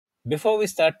Before we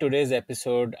start today's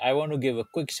episode, I want to give a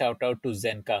quick shout out to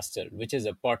Zencaster, which is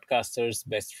a podcaster's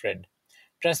best friend.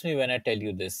 Trust me when I tell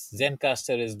you this,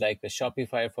 Zencaster is like a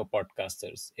Shopify for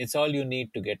podcasters. It's all you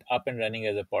need to get up and running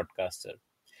as a podcaster.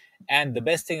 And the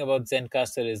best thing about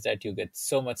Zencaster is that you get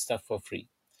so much stuff for free.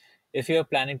 If you're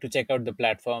planning to check out the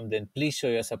platform, then please show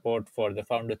your support for the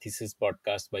Founder Thesis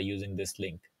podcast by using this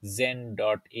link,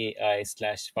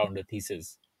 zen.ai/founder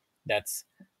thesis. That's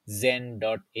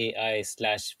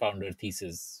zen.ai/founder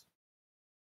thesis.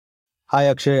 Hi,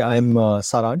 Akshay. I'm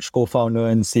Saransh, co-founder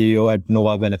and CEO at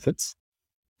Nova Benefits.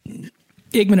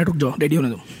 1 minute रुक जाओ, ready होने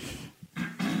दो।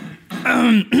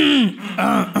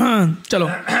 चलो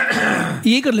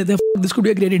ये कर लेते हैं। This could be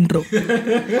a great intro.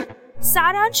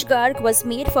 Saransh Garg was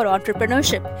made for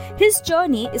entrepreneurship. His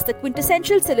journey is the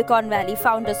quintessential Silicon Valley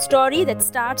founder story that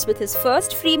starts with his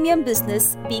first freemium business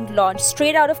being launched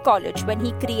straight out of college when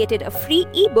he created a free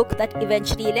ebook that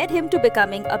eventually led him to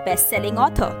becoming a best-selling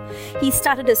author. He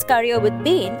started his career with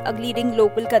Bain, a leading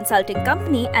global consulting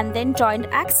company, and then joined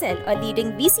Accel, a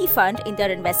leading VC fund, in their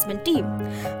investment team.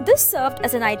 This served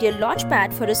as an ideal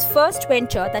launchpad for his first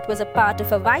venture that was a part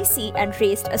of a YC and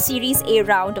raised a Series A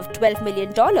round of $12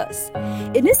 million.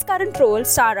 In his current role,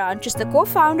 Saransh is the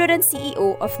co-founder and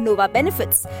CEO of Nova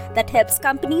Benefits that helps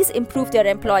companies improve their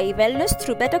employee wellness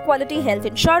through better quality health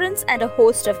insurance and a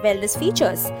host of wellness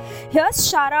features. Here's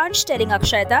Saransh telling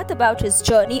Akshay Dutt about his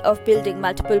journey of building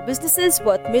multiple businesses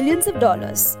worth millions of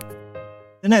dollars.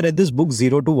 Then I read this book,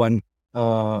 0 to 1,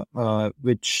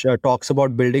 which talks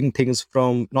about building things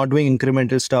from not doing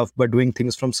incremental stuff, but doing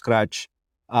things from scratch.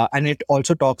 And it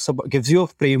also gives you a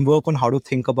framework on how to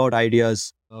think about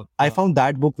ideas. I found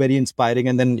that book very inspiring,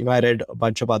 and then I read a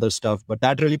bunch of other stuff. But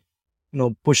that really,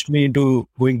 pushed me into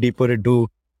going deeper into.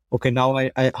 Okay, now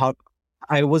I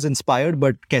was inspired,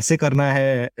 but kaise karna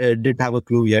hai? Didn't have a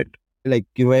clue yet. Like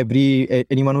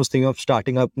anyone who's thinking of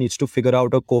starting up needs to figure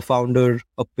out a co-founder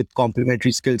with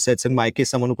complementary skill sets. In my case,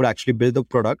 someone who could actually build the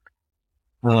product,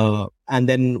 and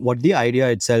then what the idea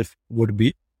itself would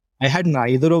be. I had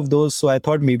neither of those, so I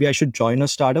thought maybe I should join a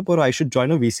startup or I should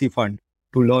join a VC fund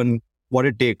to learn what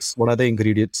it takes, what are the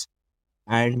ingredients.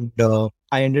 And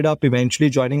I ended up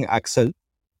eventually joining Accel.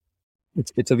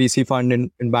 It's a VC fund in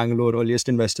Bangalore, earliest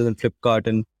investors in Flipkart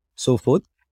and so forth.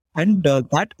 And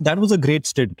that was a great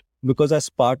stint because as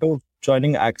part of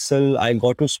joining Accel, I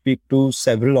got to speak to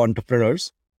several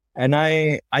entrepreneurs. And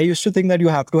I used to think that you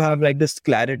have to have like this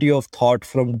clarity of thought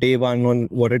from day one on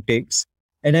what it takes.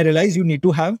 And I realized you need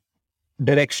to have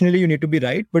directionally, you need to be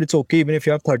right, but it's okay even if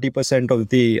you have 30% of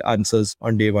the answers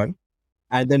on day one.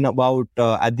 And then about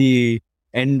at the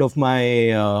end of my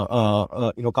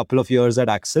couple of years at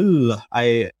Accel,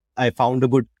 I found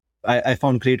I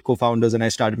found great co-founders and I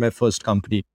started my first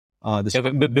company.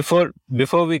 Before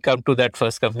we come to that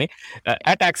first company,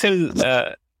 at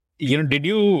Accel, did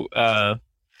you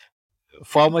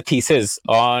form a thesis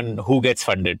on who gets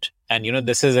funded? And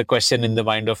this is a question in the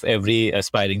mind of every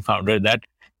aspiring founder: that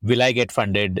will I get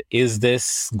funded? Is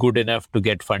this good enough to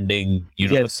get funding?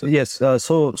 Yes.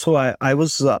 So I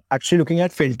was actually looking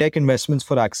at fintech investments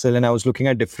for Accel, and I was looking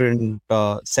at different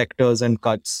sectors and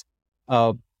cuts.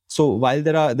 So while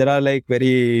there are like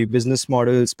very business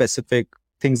model specific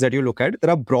things that you look at,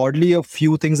 there are broadly a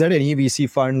few things that any VC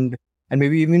fund and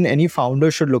maybe even any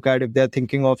founder should look at if they're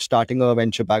thinking of starting a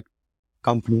venture-backed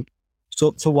company.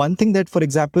 So one thing that, for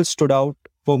example, stood out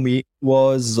for me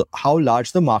was how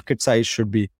large the market size should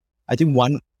be. I think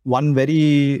one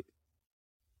very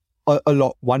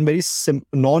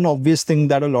non-obvious thing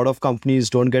that a lot of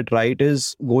companies don't get right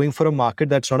is going for a market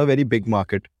that's not a very big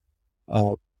market.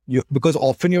 Because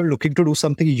often you're looking to do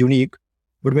something unique,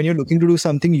 but when you're looking to do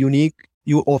something unique,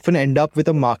 you often end up with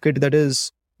a market that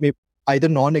is either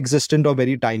non-existent or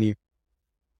very tiny.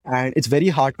 And it's very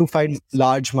hard to find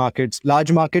large markets.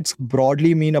 Large markets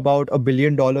broadly mean about $1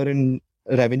 billion in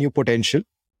revenue potential.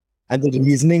 And the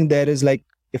reasoning there is like,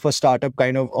 if a startup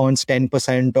kind of earns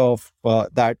 10% of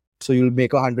that, so you'll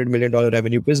make $100 million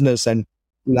revenue business and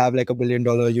you'll have like $1 billion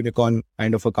unicorn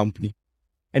kind of a company.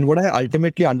 And what I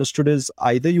ultimately understood is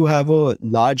either you have a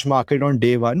large market on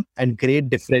day one and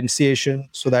great differentiation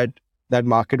so that that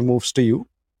market moves to you.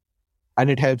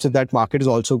 And it helps if that market is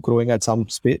also growing at some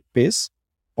pace.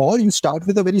 Or you start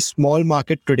with a very small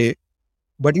market today,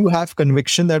 but you have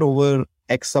conviction that over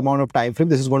X amount of time frame,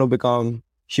 this is going to become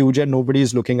huge and nobody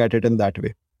is looking at it in that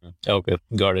way. Okay,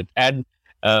 got it. And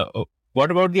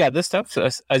what about the other stuff? So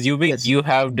assuming you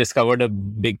have discovered a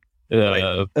big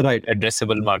right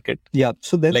addressable market. Yeah.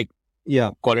 So then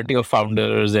quality of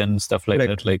founders and stuff like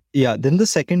that. Then the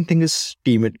second thing is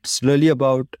team. It's really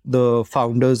about the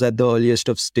founders at the earliest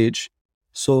of stage.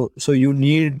 So you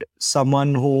need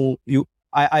someone who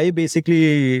I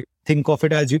basically think of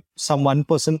it as some one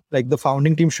person, like the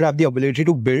founding team should have the ability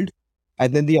to build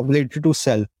and then the ability to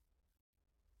sell.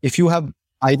 If you have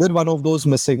either one of those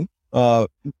missing,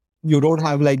 you don't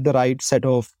have like the right set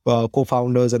of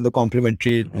co-founders and the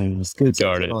complementary skill sets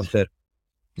Got are it. not there.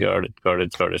 Got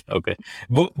it. Okay.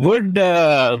 Would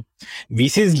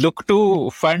VCs look to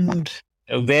fund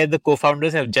where the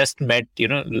co-founders have just met,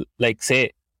 like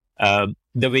say,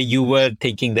 the way you were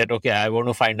thinking that, okay, I want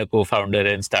to find a co-founder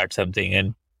and start something.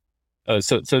 And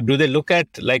so do they look at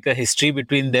like a history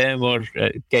between them, or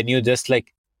can you just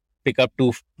like pick up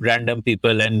two random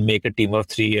people and make a team of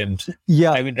three? And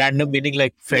Yeah. I mean, random meaning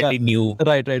like fairly new.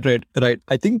 Right.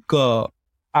 I think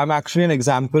I'm actually an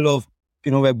example of,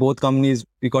 where both companies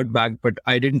we got back, but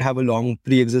I didn't have a long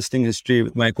pre-existing history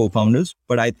with my co-founders.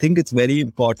 But I think it's very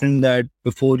important that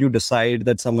before you decide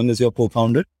that someone is your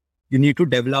co-founder, you need to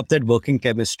develop that working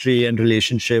chemistry and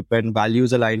relationship and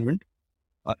values alignment,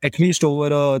 at least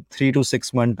over a 3 to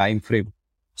 6 month time frame.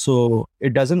 So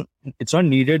it's not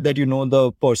needed that you know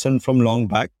the person from long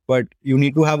back, but you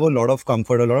need to have a lot of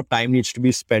comfort, a lot of time needs to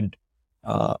be spent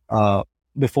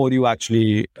before you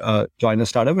actually join a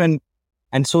startup.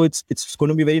 And so it's going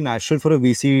to be very natural for a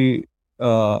VC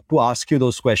to ask you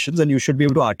those questions, and you should be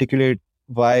able to articulate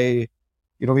why,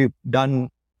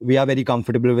 we are very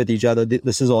comfortable with each other.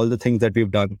 This is all the things that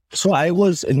we've done. So I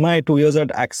was, in my 2 years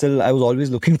at Axel, I was always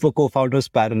looking for co-founders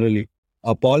parallelly.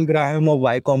 Paul Graham of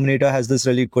Y Combinator has this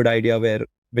really good idea where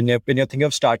when you're thinking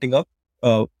of starting up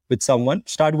with someone,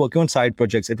 start working on side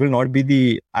projects. It will not be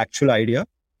the actual idea.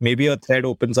 Maybe a thread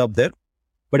opens up there,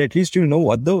 but at least you know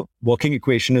what the working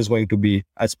equation is going to be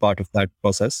as part of that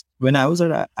process. When I was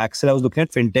at Axel, I was looking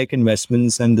at fintech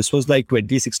investments, and this was like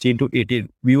 2016 to 18.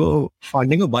 We were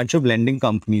funding a bunch of lending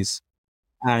companies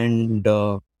and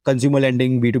consumer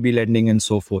lending, B2B lending, and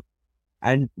so forth.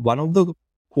 And one of the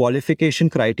qualification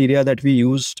criteria that we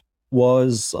used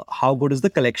was how good is the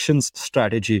collections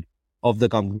strategy of the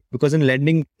company. Because in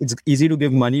lending, it's easy to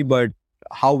give money, but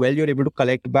how well you're able to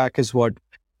collect back is what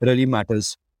really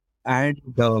matters. And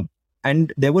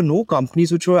there were no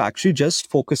companies which were actually just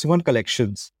focusing on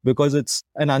collections, because it's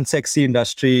an unsexy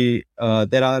industry.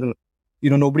 There are,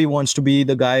 nobody wants to be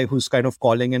the guy who's kind of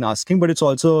calling and asking, but it's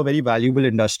also a very valuable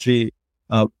industry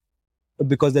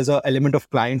because there's an element of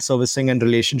client servicing and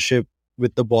relationship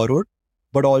with the borrower.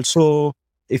 But also,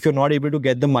 if you're not able to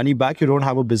get the money back, you don't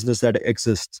have a business that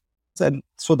exists. And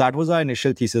so that was our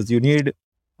initial thesis. You need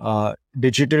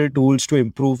digital tools to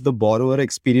improve the borrower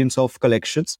experience of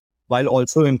collections, while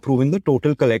also improving the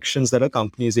total collections that a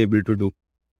company is able to do.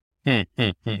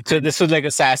 So this was like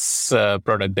a SaaS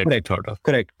product that you thought of.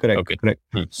 Correct. Okay. Correct.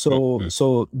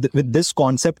 So with this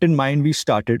concept in mind, we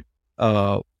started.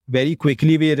 Very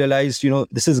quickly, we realized,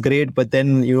 this is great, but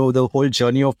then, the whole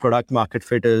journey of product market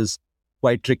fit is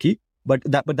quite tricky. But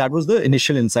that was the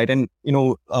initial insight. And,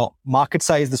 market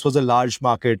size, this was a large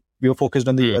market. We were focused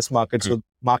on the US market. So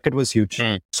market was huge.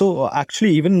 So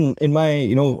actually, even in my,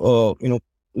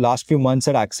 last few months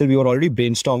at Axel, we were already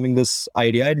brainstorming this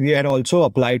idea, and we had also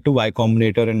applied to Y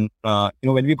Combinator. And,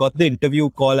 when we got the interview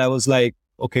call, I was like,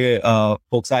 okay,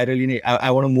 folks, I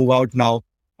want to move out now.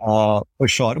 For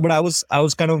sure. But I was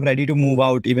kind of ready to move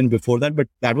out even before that, but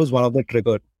that was one of the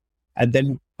triggers. And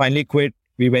then finally quit.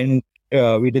 We went,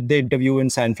 we did the interview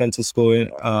in San Francisco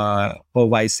for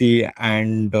YC.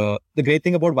 And the great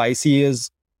thing about YC is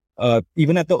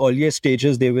even at the earliest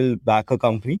stages, they will back a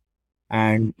company.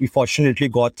 And we fortunately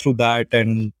got through that.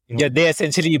 And they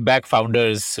essentially back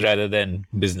founders rather than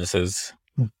businesses.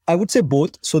 I would say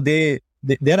both. So they're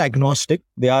agnostic.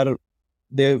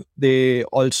 They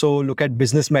also look at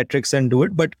business metrics and do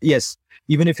it. But yes,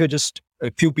 even if you're just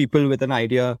a few people with an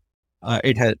idea,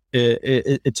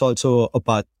 it's also a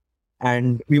path.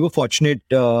 And we were fortunate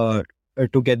to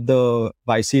get the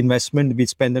YC investment. We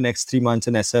spent the next 3 months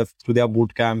in SF through their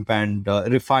bootcamp and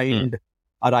refined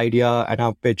our idea and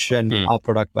our pitch and our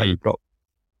product value prop.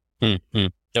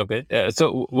 Okay.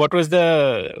 So what was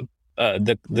the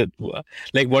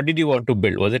what did you want to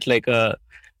build? Was it like a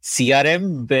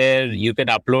CRM where you can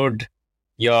upload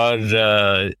your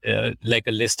like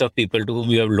a list of people to whom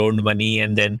you have loaned money,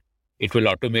 and then it will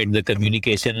automate the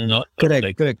communication and all?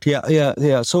 Correct.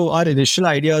 Yeah. So our initial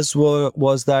ideas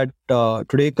was that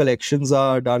today collections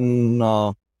are done.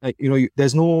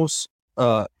 There's no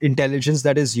intelligence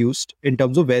that is used in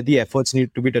terms of where the efforts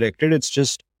need to be directed. It's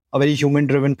just a very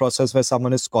human-driven process where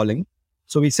someone is calling.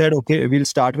 So we said, okay, we'll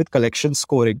start with collection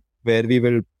scoring, where we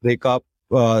will break up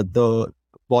the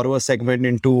borrower segment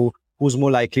into who's more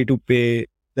likely to pay.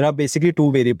 There are basically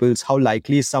two variables: how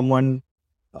likely is someone,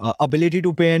 ability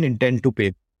to pay and intent to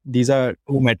pay. these are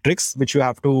two metrics which you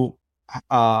have to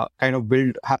kind of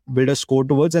build a score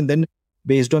towards, and then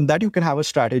based on that you can have a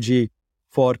strategy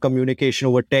for communication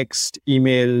over text,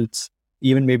 emails,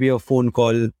 even maybe a phone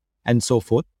call, and so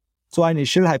forth. So our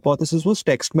initial hypothesis was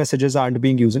text messages aren't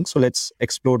being using, so let's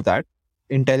explore that.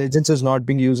 Intelligence is not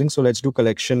being using, so let's do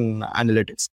collection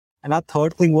analytics. And our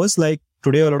third thing was like,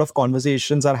 today a lot of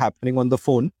conversations are happening on the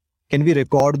phone. Can we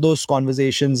record those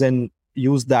conversations and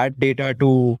use that data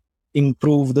to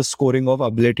improve the scoring of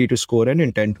ability to score and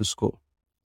intent to score?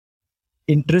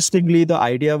 Interestingly, the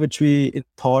idea which we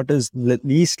thought is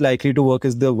least likely to work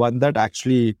is the one that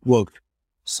actually worked.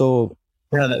 So,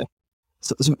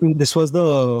 so this was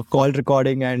the call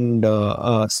recording and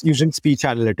using speech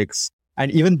analytics.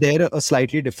 And even there, a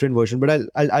slightly different version. But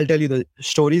I'll tell you, the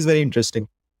story is very interesting.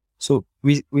 So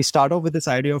we start off with this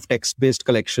idea of text-based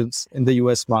collections in the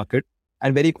US market.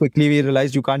 And very quickly we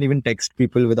realized you can't even text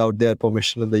people without their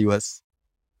permission in the US.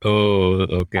 Oh,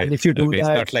 okay. And if you do It's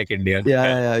that, not like India.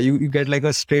 you get like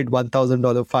a straight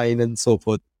 $1,000 fine and so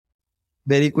forth.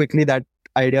 Very quickly that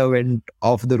idea went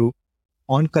off the roof.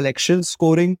 On collection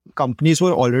scoring, companies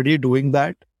were already doing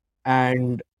that.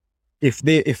 And if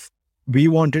we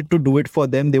wanted to do it for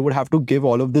them, they would have to give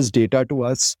all of this data to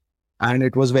us. And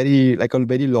it was very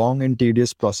long and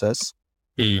tedious process.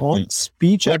 On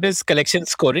speech, what is collection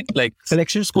scoring? Like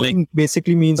collection scoring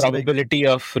basically means probability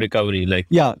of recovery. Like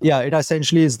it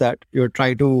essentially is that you're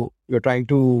trying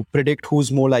to predict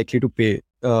who's more likely to pay.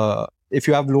 If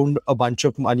you have loaned a bunch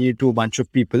of money to a bunch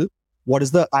of people, what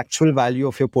is the actual value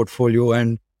of your portfolio,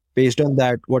 and based on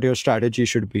that, what your strategy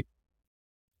should be.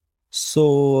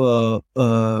 So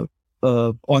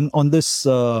on this.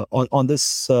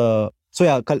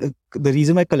 The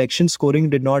reason why collection scoring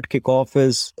did not kick off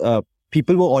is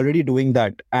people were already doing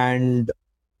that, and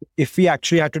if we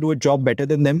actually had to do a job better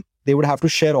than them, they would have to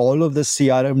share all of this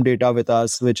CRM data with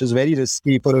us, which is very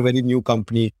risky for a very new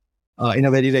company in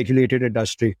a very regulated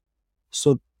industry.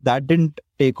 So that didn't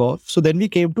take off. So then we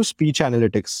came to speech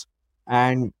analytics,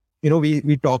 and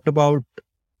we talked about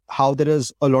how there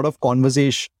is a lot of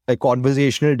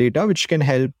conversational data which can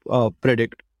help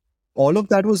predict. All of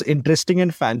that was interesting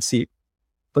and fancy,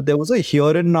 but there was a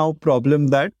here and now problem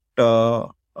that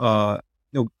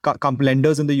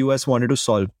lenders in the US wanted to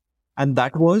solve, and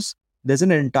that was there's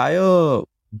an entire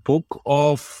book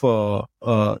of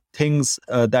things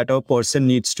that a person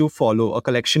needs to follow, a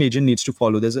collection agent needs to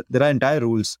follow. There are entire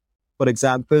rules. For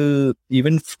example,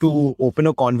 even to open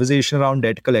a conversation around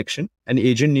debt collection, an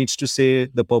agent needs to say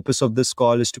the purpose of this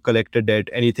call is to collect a debt.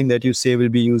 Anything that you say will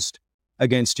be used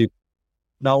against you.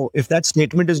 Now, if that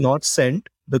statement is not sent,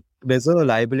 there's a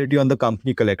liability on the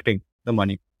company collecting the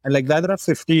money. And like that, there are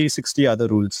 50, 60 other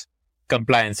rules.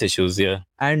 Compliance issues, yeah.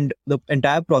 And the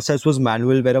entire process was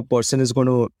manual, where a person is going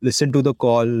to listen to the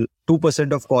call.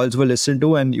 2% of calls were listened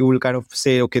to, and you will kind of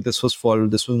say, okay, this was followed,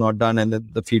 this was not done, and then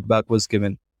the feedback was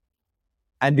given.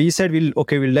 And we said,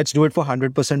 let's do it for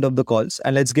 100% of the calls,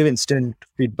 and let's give instant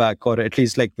feedback, or at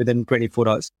least like within 24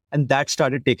 hours. And that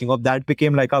started taking off. That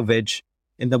became like a wedge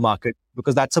in the market,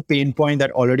 because that's a pain point that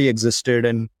already existed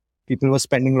and people were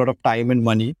spending a lot of time and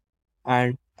money.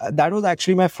 And that was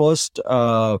actually my first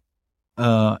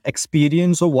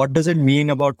experience of what does it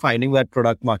mean about finding that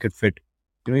product market fit.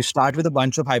 You start with a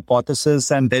bunch of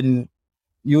hypotheses, and then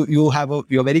you're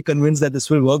very convinced that this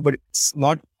will work, but it's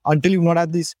not until you've not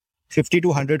had these 50 to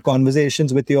 100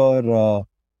 conversations with your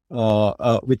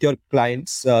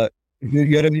clients, you're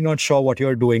really not sure what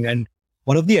you're doing. And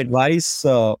one of the advice,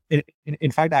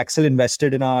 in fact, Axel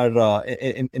invested in our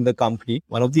in the company.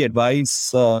 One of the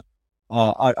advice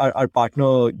our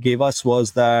partner gave us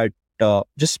was that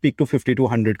just speak to 50 to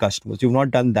 100 customers. You've not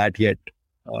done that yet,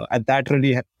 and that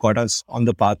really got us on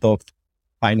the path of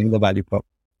finding the value prop.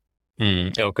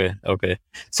 Okay.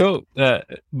 So,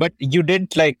 but you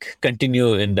didn't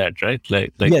continue in that, right?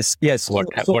 Yes.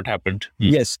 What happened?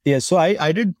 Yes. So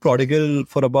I did Prodigal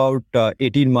for about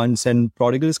 18 months, and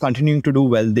Prodigal is continuing to do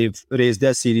well. They've raised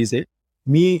their Series A.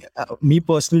 Me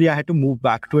personally, I had to move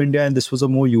back to India, and this was a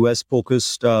more US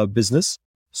focused business.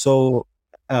 So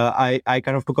I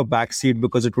kind of took a back seat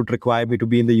because it would require me to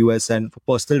be in the US, and for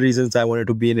personal reasons, I wanted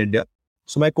to be in India.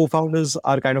 So my co-founders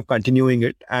are kind of continuing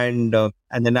it, and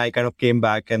then I kind of came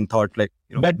back and thought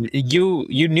But you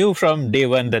knew from day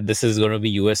one that this is going to be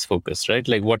US focused, right?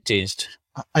 Like, what changed?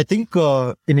 I think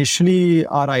initially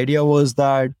our idea was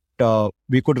that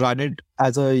we could run it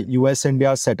as a US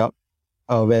India setup,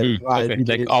 where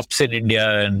like ops in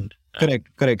India and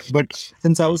correct. But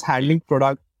since I was handling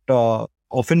product,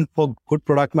 often for good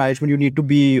product management, you need to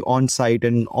be on site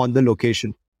and on the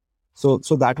location. So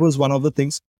that was one of the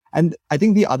things. And I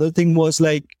think the other thing was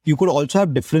like, you could also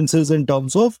have differences in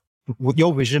terms of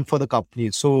your vision for the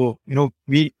company. So,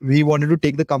 we wanted to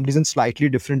take the companies in slightly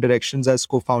different directions as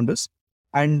co-founders.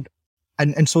 And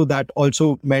so that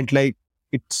also meant like,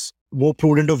 it's more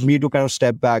prudent of me to kind of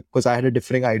step back because I had a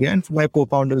differing idea, and for my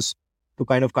co-founders to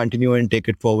kind of continue and take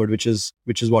it forward, which is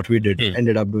what we did,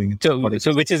 ended up doing it. So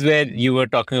which is where you were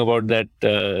talking about that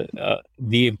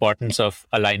the importance of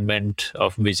alignment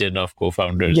of vision of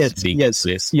co-founders being in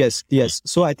place. Yes.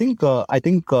 So I think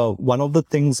one of the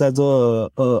things as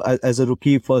a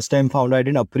rookie first time founder I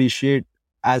didn't appreciate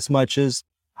as much is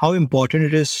how important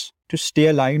it is to stay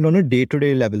aligned on a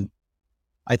day-to-day level.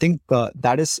 I think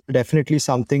that is definitely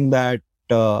something that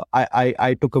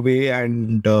I took away,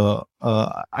 and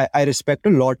I respect a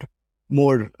lot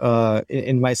more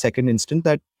in my second instant,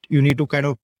 that you need to kind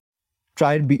of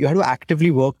you have to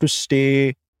actively work to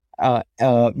stay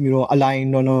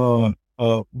aligned on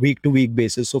a week-to-week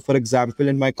basis. So for example,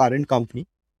 in my current company,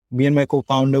 me and my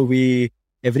co-founder, we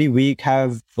every week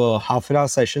have half an hour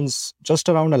sessions just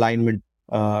around alignment,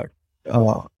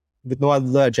 with no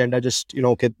other agenda, just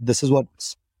okay, this is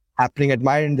what's happening at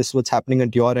my end, this is what's happening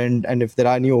at your end, and if there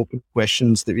are any open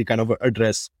questions that we kind of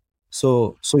address.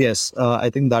 So yes,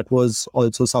 I think that was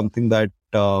also something that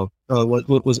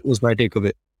was my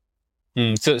takeaway.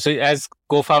 So as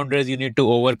co-founders, you need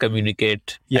to over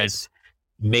communicate. Yes.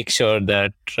 And make sure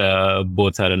that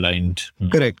both are aligned.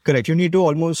 Correct. You need to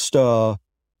almost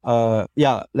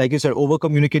like you said, over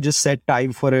communicate, just set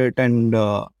time for it, and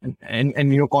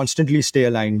constantly stay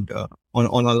aligned on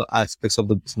all aspects of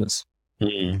the business.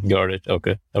 Got it.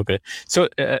 Okay. So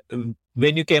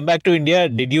when you came back to India,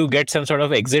 did you get some sort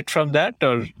of exit from that,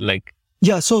 or like?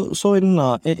 Yeah. So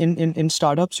in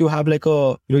startups, you have like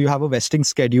you have a vesting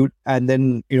schedule, and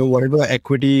then whatever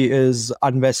equity is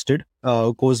unvested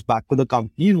goes back to the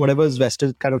company, and whatever is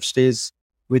vested kind of stays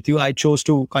with you. I chose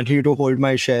to continue to hold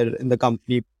my share in the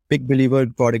company. Big believer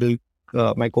in Prodigal.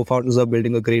 My co-founders are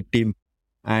building a great team,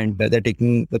 and they're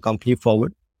taking the company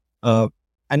forward.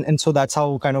 And so that's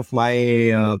how kind of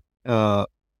my I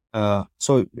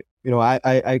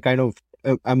kind of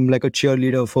I'm like a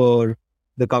cheerleader for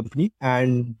the company,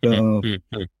 and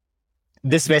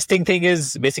this vesting thing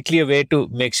is basically a way to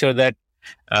make sure that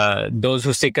those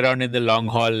who stick around in the long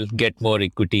haul get more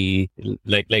equity,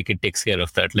 like it takes care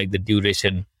of that, like the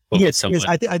duration. Yes.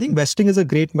 I think vesting is a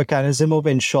great mechanism of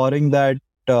ensuring that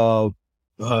for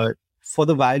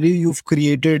the value you've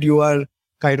created, you are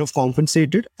kind of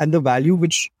compensated, and the value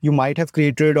which you might have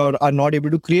created or are not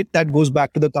able to create, that goes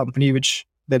back to the company, which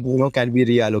then can be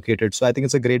reallocated. So I think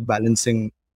it's a great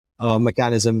balancing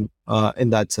mechanism in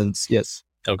that sense. Yes.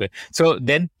 Okay. So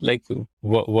then, like,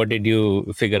 what did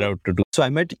you figure out to do? So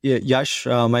I met Yash,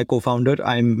 my co-founder.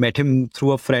 I met him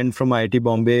through a friend from IIT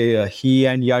Bombay. He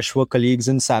and Yash were colleagues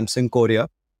in Samsung Korea.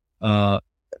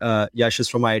 Yash is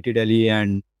from IIT Delhi,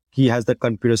 and he has that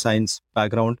computer science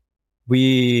background.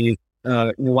 We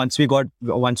once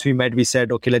we met, we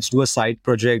said, okay, let's do a side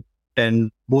project,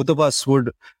 and both of us would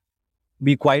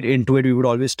be quite into it. We would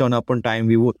always turn up on time.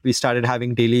 We started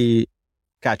having daily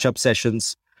catch-up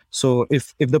sessions. So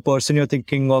if the person you're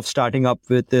thinking of starting up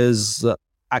with is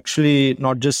actually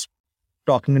not just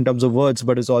talking in terms of words,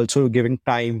 but is also giving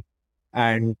time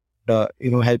and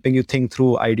helping you think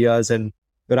through ideas, and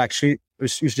you actually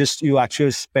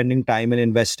are spending time and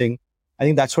investing. I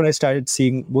think that's what I started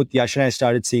seeing. Both Yash and I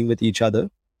started seeing with each other,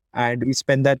 and we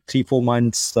spent that 3-4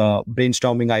 months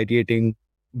brainstorming, ideating,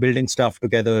 building stuff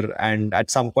together. And at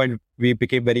some point, we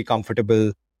became very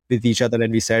comfortable with each other,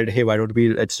 and we said, "Hey, why don't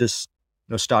let's just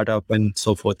start up," and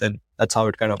so forth. And that's how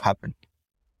it kind of happened.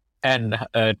 And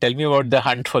tell me about the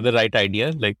hunt for the right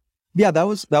idea. Like, yeah, that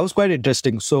was quite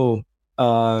interesting. So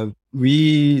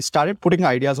we started putting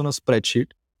ideas on a spreadsheet.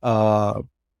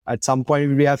 At some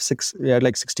point, we had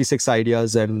like 66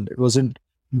 ideas, and it wasn't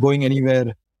going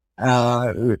anywhere.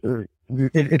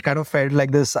 It kind of felt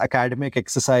like this academic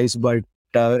exercise, but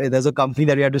there's a company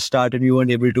that we had to start, and we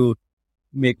weren't able to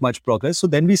make much progress. So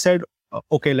then we said,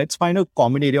 okay, let's find a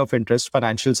common area of interest,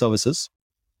 financial services.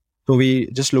 So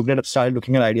we just started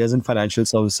looking at ideas in financial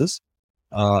services.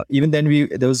 Even then,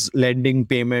 there was lending,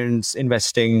 payments,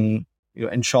 investing,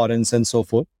 insurance, and so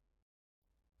forth.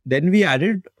 Then we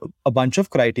added a bunch of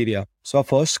criteria. So our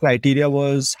first criteria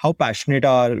was, how passionate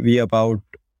are we about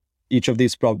each of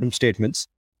these problem statements?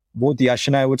 Both Yash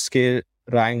and I would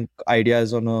rank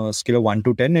ideas on a scale of 1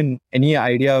 to 10, and any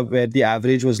idea where the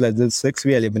average was less than 6,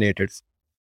 we eliminated.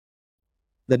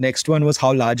 The next one was,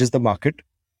 how large is the market?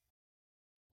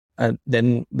 And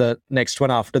then the next one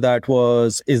after that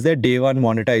was, is there day one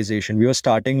monetization? We were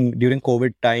starting during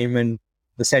COVID time, and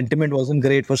the sentiment wasn't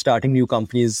great for starting new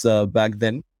companies back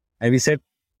then. And we said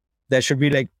there should be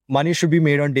like money should be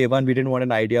made on day one. We didn't want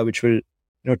an idea which will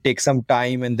take some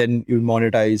time and then you'll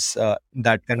monetize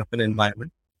that kind of an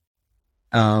environment.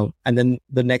 And then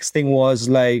the next thing was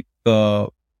like,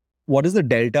 what is the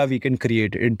delta we can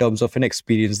create in terms of an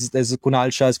experience? There's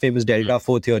Kunal Shah's famous Delta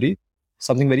 4 theory,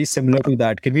 something very similar to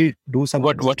that. Can we do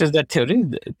something? What is that theory?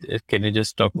 Can you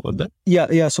just talk about that?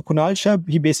 Yeah. So Kunal Shah,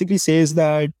 he basically says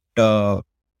that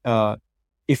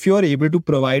if you are able to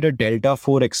provide a Delta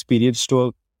 4 experience to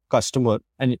a customer,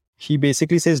 and he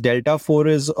basically says Delta 4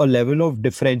 is a level of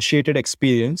differentiated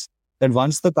experience that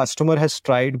once the customer has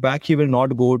tried back, he will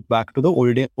not go back to the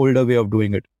older way of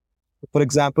doing it. For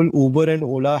example, Uber and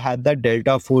Ola had that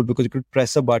Delta 4 because you could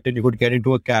press a button, you could get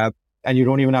into a cab, and you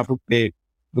don't even have to pay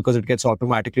because it gets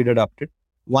automatically deducted.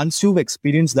 Once you've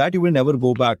experienced that, you will never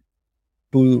go back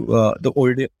to the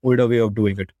older way of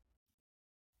doing it.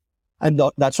 And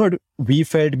that's what we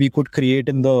felt we could create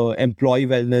in the employee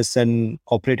wellness and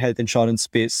corporate health insurance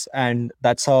space. And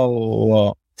that's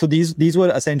how, so these were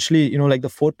essentially, like the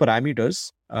 4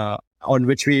 parameters on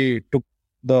which we took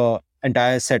the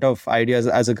entire set of ideas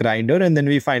as a grinder. And then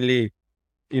we finally,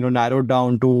 narrowed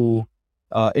down to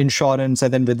insurance.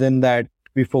 And then within that,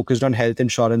 we focused on health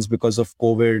insurance because of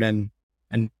COVID and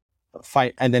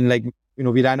then like,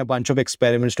 we ran a bunch of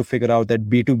experiments to figure out that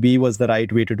B2B was the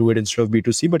right way to do it instead of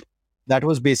B2C. But that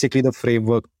was basically the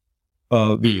framework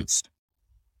we used.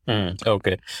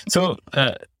 Okay. So,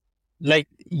 like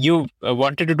you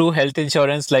wanted to do health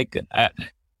insurance, like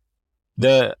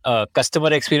the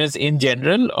customer experience in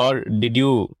general, or did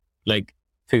you like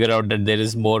figure out that there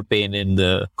is more pain in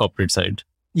the corporate side?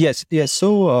 Yes.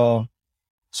 So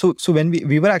when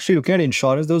we were actually looking at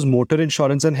insurance, there was motor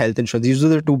insurance and health insurance. These were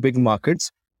the 2 big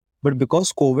markets. But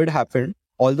because COVID happened,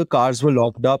 all the cars were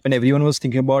locked up and everyone was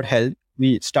thinking about health.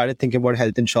 We started thinking about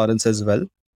health insurance as well.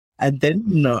 And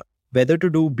then whether to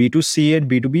do B2C and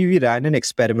B2B, we ran an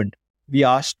experiment. We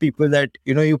asked people that,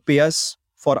 you pay us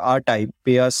for our time,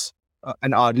 pay us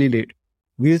an hourly rate.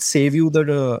 We'll save you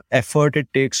the effort it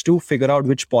takes to figure out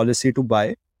which policy to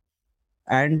buy.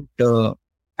 And we'll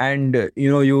help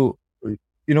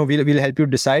you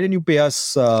decide and you pay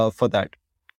us for that,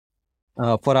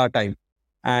 for our time.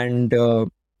 And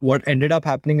what ended up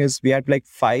happening is we had like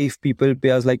 5 people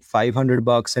pay us like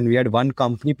 $500 and we had one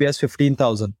company pay us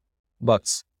 $15,000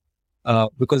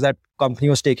 because that company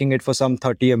was taking it for some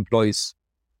 30 employees.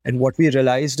 And what we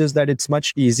realized is that it's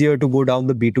much easier to go down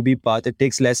the B2B path. It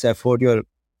takes less effort. You're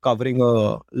covering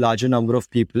a larger number of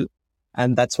people.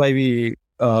 And that's why we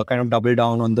kind of doubled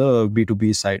down on the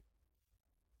B2B side.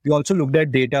 We also looked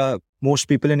at data. Most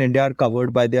people in India are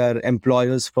covered by their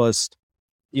employers first.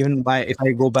 Even if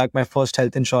I go back, my first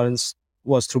health insurance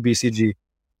was through BCG.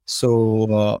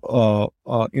 So,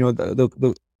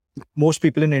 the most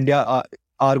people in India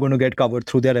are going to get covered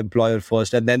through their employer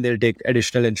first, and then they'll take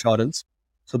additional insurance.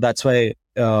 So that's why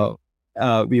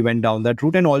we went down that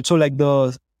route. And also like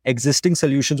the existing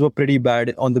solutions were pretty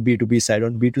bad on the B2B side.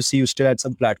 On B2C, you still had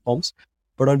some platforms,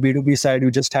 but on B2B side,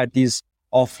 you just had these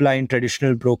offline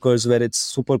traditional brokers where it's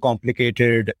super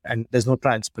complicated and there's no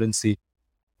transparency.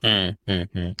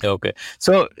 Okay.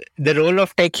 So the role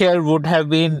of tech here would have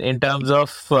been in terms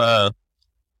of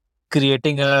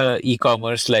creating a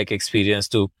e-commerce like experience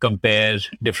to compare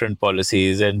different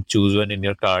policies and choose one in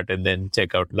your cart and then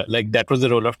check out. Like that was the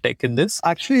role of tech in this?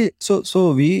 Actually,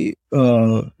 so we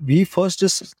first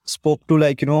just spoke to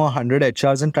 100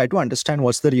 HRs and tried to understand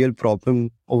what's the real problem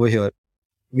over here.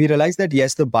 We realized that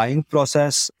yes, the buying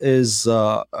process is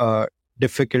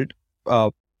difficult.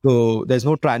 So there's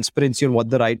no transparency on what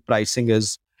the right pricing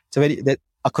is. It's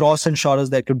across insurers,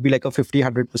 there could be like a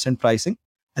 50-100% pricing.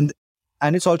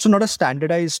 And it's also not a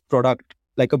standardized product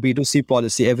like a B2C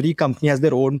policy. Every company has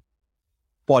their own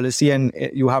policy and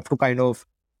you have to kind of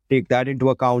take that into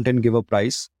account and give a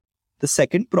price. The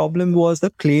second problem was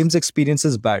the claims experience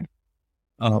is bad.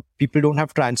 People don't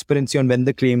have transparency on when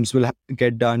the claims will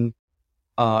get done.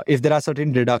 If there are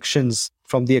certain deductions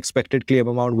from the expected claim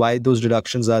amount, why those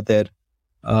deductions are there.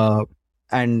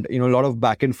 And a lot of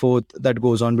back and forth that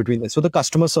goes on between them. So the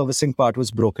customer servicing part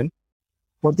was broken.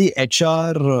 For the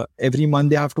HR, every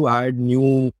month they have to add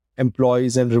new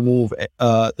employees and remove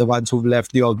the ones who've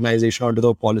left the organization onto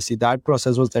the policy. That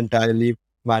process was entirely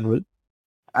manual.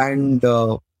 And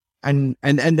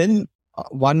then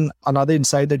another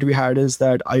insight that we had is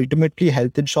that ultimately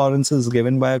health insurance is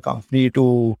given by a company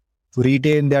to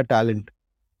retain their talent.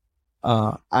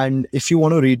 And if you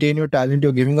want to retain your talent,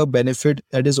 you're giving a benefit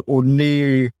that is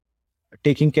only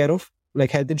taking care of,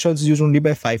 like health insurance is used only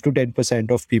by 5 to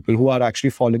 10% of people who are actually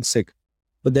falling sick.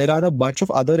 But there are a bunch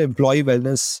of other employee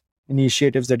wellness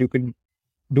initiatives that you can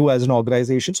do as an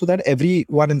organization so that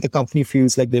everyone in the company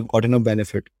feels like they've gotten a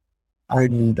benefit.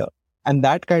 And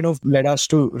that kind of led us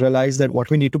to realize that what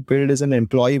we need to build is an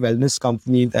employee wellness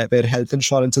company where health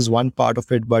insurance is one part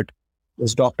of it, but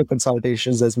there's doctor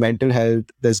consultations, there's mental health,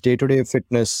 there's day-to-day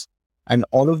fitness, and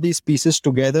all of these pieces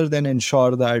together then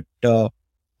ensure that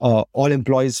all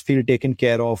employees feel taken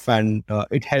care of, and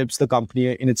it helps the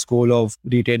company in its goal of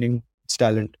retaining its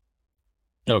talent.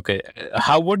 Okay.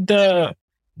 How would the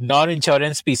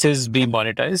non-insurance pieces be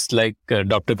monetized, like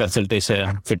doctor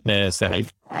consultation, fitness,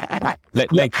 right?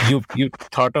 Like you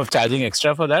thought of charging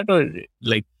extra for that, or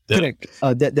like Correct.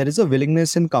 There is a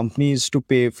willingness in companies to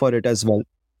pay for it as well,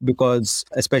 because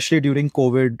especially during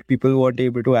COVID, people weren't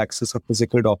able to access a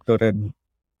physical doctor, and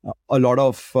a lot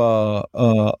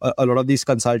of these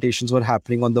consultations were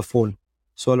happening on the phone.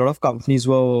 So a lot of companies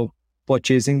were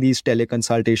purchasing these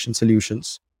teleconsultation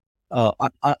solutions.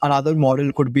 Another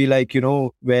model could be like,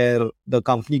 where the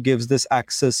company gives this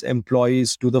access,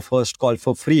 employees do the first call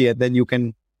for free, and then you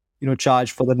can,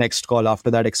 charge for the next call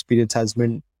after that experience has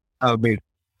been made.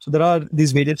 So there are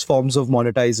these various forms of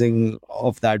monetizing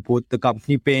of that, both the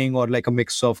company paying or like a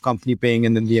mix of company paying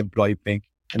and then the employee paying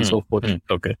and so forth.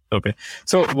 Okay.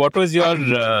 So what was your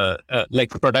like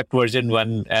product version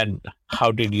 1, and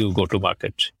how did you go to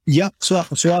market? Yeah, so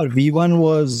our V1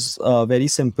 was very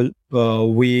simple.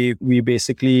 We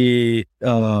basically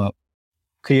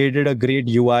created a great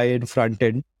UI and front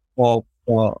end of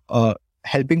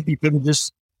helping people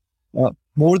just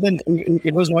more than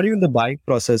it was not even the buying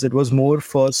process. It was more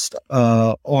first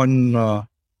on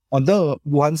the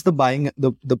once the buying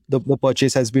the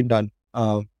purchase has been done,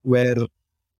 where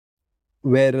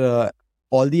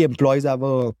all the employees have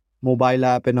a mobile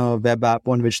app and a web app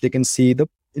on which they can see the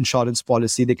insurance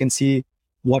policy. They can see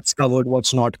what's covered,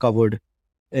 what's not covered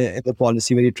in the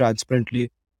policy very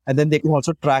transparently. And then they can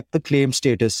also track the claim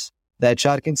status. The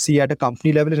HR can see at a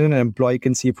company level and an employee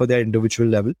can see for their individual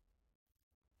level.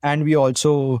 And we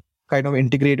also kind of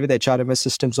integrate with HRMS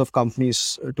systems of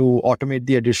companies to automate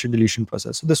the addition deletion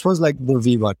process. So this was like the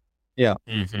V1. Yeah.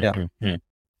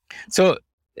 So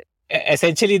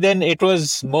essentially then it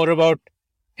was more about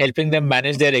helping them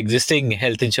manage their existing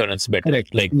health insurance better.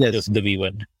 Correct. Like Yes. the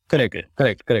V1. Correct.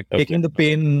 Okay. Taking the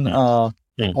pain of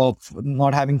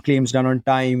not having claims done on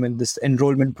time and this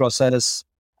enrollment process,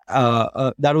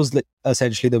 that was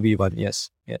essentially the V1.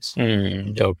 Yes.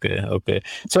 Okay.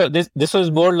 So this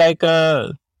was more like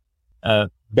a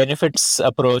benefits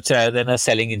approach rather than a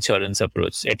selling insurance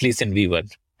approach, at least in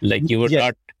V1. Like you were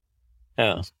not.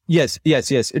 Yes.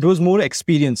 It was more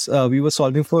experience. We were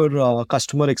solving for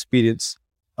customer experience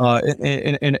in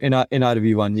our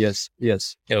V1.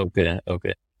 Yes.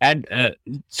 Okay. And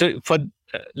so for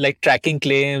like tracking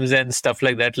claims and stuff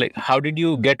like that, like how did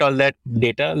you get all that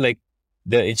data? Like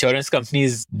the insurance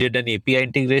companies did an API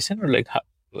integration, or like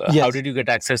how did you get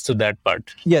access to that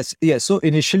part? Yes. So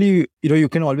initially, you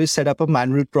can always set up a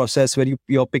manual process where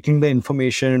you're picking the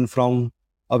information from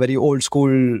a very old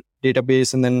school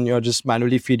database and then you're just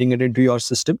manually feeding it into your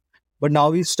system. But now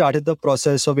we've started the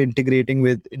process of integrating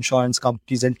with insurance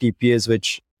companies and TPAs,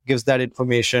 which gives that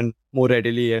information more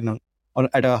readily and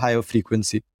at a higher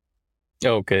frequency.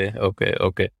 Okay.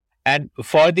 And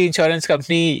for the insurance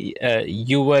company,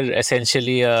 you were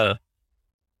essentially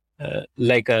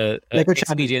like a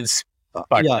experience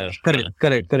partner. Yeah,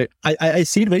 correct. I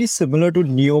see it very similar to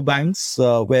neobanks,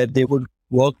 where they would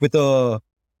work with a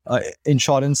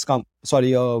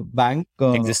bank,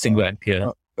 existing bank,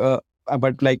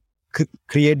 but like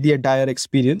create the entire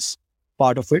experience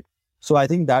part of it. So I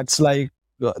think that's like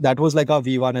that was like our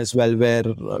V1 as well, where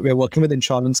we're working with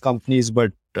insurance companies,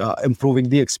 but improving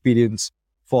the experience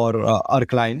for our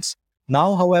clients.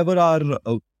 Now, however, our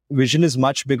vision is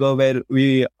much bigger, where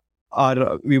we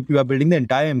are building the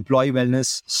entire employee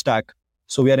wellness stack.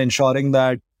 So we are ensuring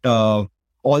that all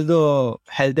the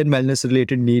health and wellness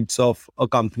related needs of a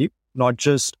company, not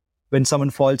just when someone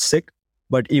falls sick,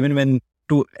 but even when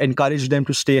to encourage them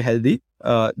to stay healthy,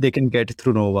 they can get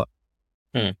through Nova.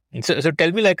 So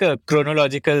tell me like a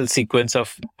chronological sequence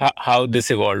of how this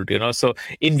evolved, So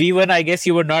in V1, I guess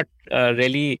you were not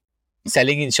really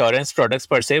selling insurance products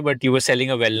per se, but you were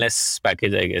selling a wellness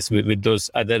package, I guess, with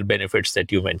those other benefits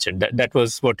that you mentioned. That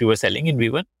was what you were selling in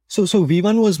V1? So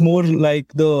V1 was more like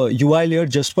the UI layer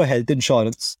just for health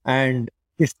insurance. And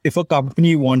if a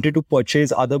company wanted to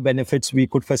purchase other benefits, we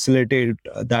could facilitate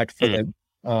that for them.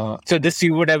 So this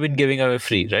you would have been giving away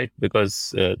free, right?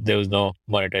 Because there was no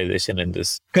monetization in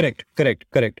this. Correct.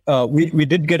 We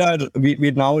did get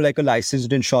we're now like a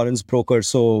licensed insurance broker.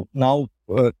 So now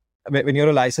when you're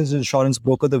a licensed insurance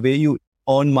broker, the way you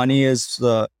earn money is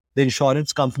the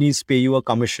insurance companies pay you a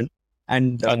commission,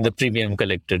 And On the premium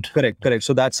collected. correct.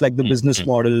 So that's like the business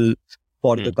model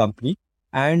for the company.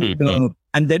 And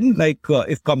then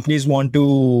if companies want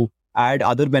to add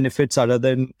other benefits other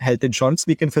than health insurance,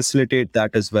 we can facilitate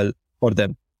that as well for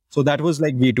them. So that was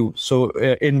like V2. So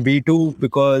in V2,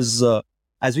 because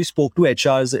as we spoke to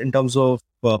HRs in terms of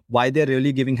why they're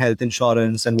really giving health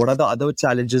insurance and what are the other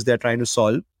challenges they're trying to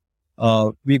solve,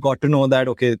 we got to know that,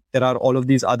 okay, there are all of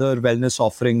these other wellness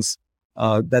offerings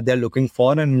that they're looking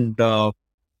for. And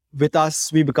with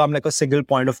us, we become like a single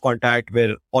point of contact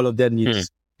where all of their needs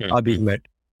are being met.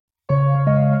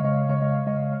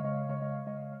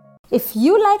 If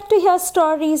you like to hear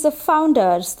stories of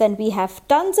founders, then we have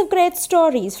tons of great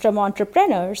stories from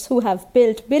entrepreneurs who have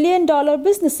built billion-dollar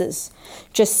businesses.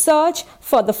 Just search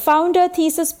for the Founder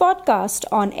Thesis podcast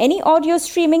on any audio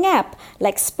streaming app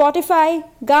like Spotify,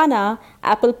 Gaana,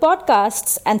 Apple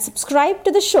Podcasts, and subscribe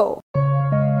to the show.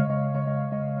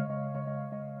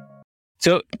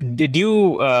 So did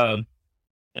you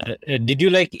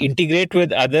like integrate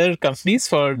with other companies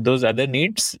for those other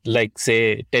needs, like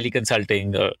say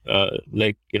teleconsulting,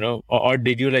 or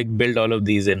did you like build all of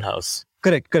these in-house?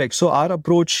 Correct. So our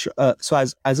approach, so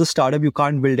as a startup, you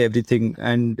can't build everything,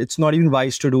 and it's not even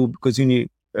wise to do because you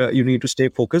need to stay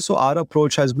focused. So our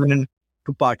approach has been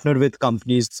to partner with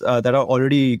companies that are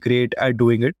already great at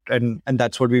doing it, and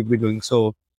that's what we've been doing.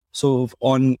 So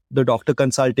on the doctor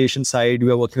consultation side, we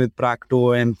are working with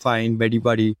Practo, M-Fine,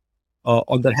 MediBuddy.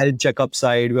 On the health checkup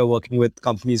side, we are working with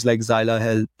companies like Xyla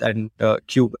Health and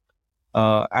Cube.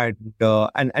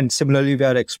 And similarly, we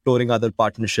are exploring other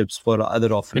partnerships for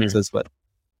other offerings as well.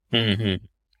 Mm-hmm.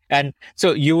 And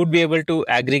so you would be able to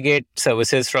aggregate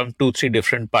services from 2-3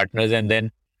 different partners and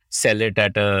then sell it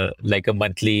at a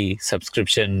monthly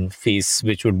subscription fees,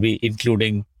 which would be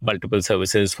including multiple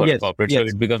services for a corporate. Yes. So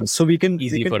it becomes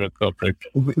easy for a corporate.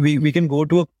 We can go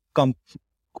to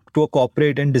a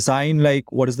corporate and design like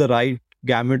what is the right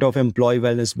gamut of employee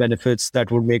wellness benefits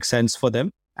that would make sense for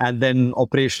them, and then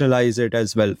operationalize it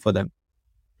as well for them.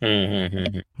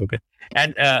 Okay.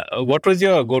 And what was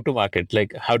your go-to market?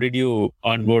 Like, how did you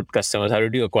onboard customers? How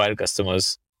did you acquire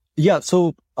customers? Yeah.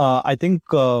 So I think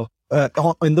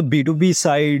in the B2B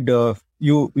side,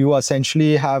 you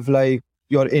essentially have like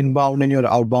your inbound and your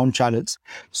outbound channels.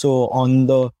 So on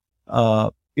the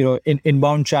in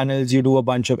inbound channels, you do a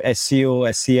bunch of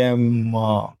SEO, SEM.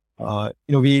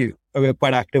 We're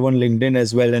quite active on LinkedIn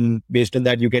as well, and based on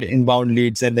that, you get inbound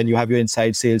leads, and then you have your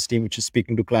inside sales team, which is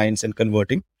speaking to clients and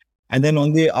converting. And then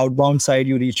on the outbound side,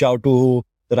 you reach out to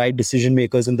the right decision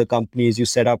makers in the companies. You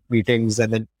set up meetings,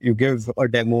 and then you give a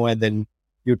demo, and then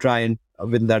you try and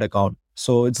win that account.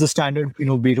 So it's the standard,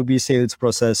 B2B sales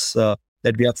process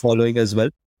that we are following as well.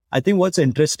 I think what's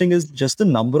interesting is just the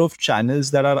number of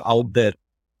channels that are out there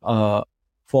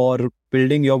for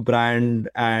building your brand,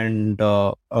 and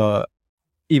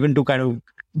even to kind of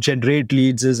generate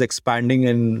leads is expanding.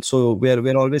 And so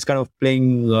we're always kind of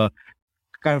playing,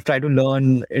 try to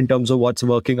learn in terms of what's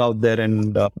working out there,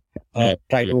 and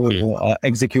try to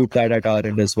execute that at our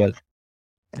end as well.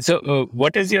 So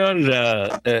what is your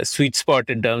sweet spot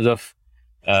in terms of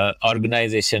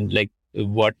organization? Like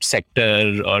what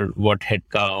sector or what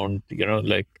headcount,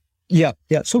 Yeah.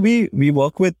 So we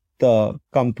work with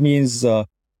companies,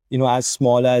 as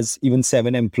small as even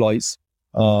 7 employees,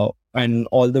 and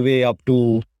all the way up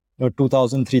to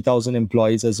 2,000, 3,000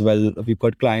 employees as well. We've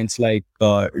got clients like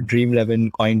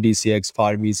Dream11, CoinDCX,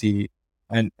 PharmEasy,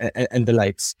 and the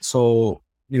likes. So,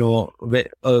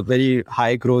 a very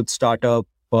high growth startup,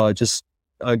 just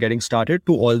getting started,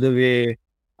 to all the way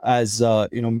as,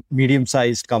 medium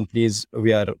sized companies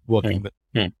we are working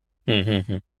with.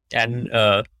 And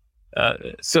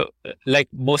so like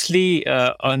mostly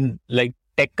on like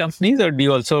tech companies, or do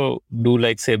you also do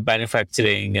like say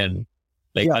manufacturing and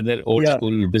other old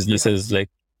school businesses?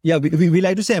 We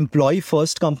like to say employee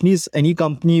first companies. Any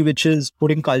company which is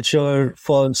putting culture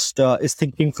first, is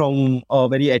thinking from a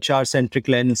very HR centric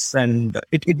lens, and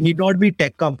it need not be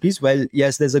tech companies. Well,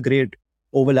 yes, there's a great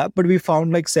overlap, but we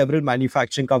found like several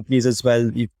manufacturing companies as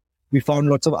well. We found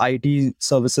lots of IT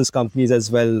services companies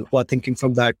as well who are thinking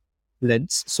from that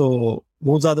lens. So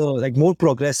those are the more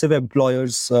progressive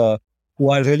employers who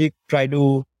are really trying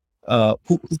to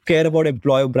who care about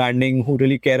employer branding, who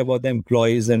really care about the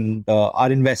employees, and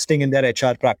are investing in their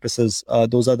HR practices.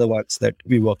 Those are the ones that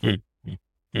we work with.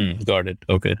 Got it.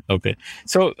 Okay.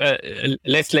 So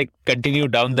let's continue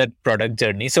down that product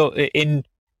journey. So in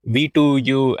V2,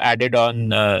 you added on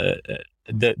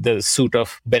the suite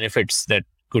of benefits that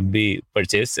could be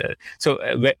purchased.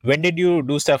 When did you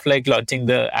do stuff like launching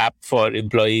the app for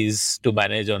employees to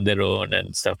manage on their own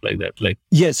and stuff like that? Like,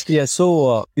 Yes, yes.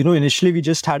 So, initially we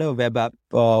just had a web app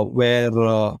where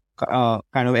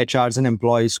kind of HRs and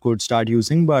employees could start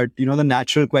using. But, the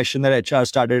natural question that HR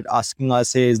started asking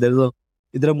us is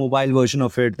is there a mobile version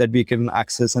of it that we can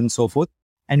access and so forth?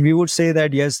 And we would say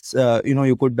that, yes,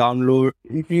 you could download,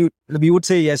 we would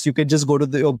say, yes, you could just go to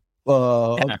the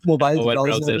mobile mobile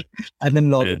browser browser. and then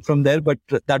log Yeah. in from there. But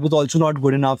that was also not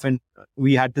good enough. And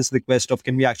we had this request of,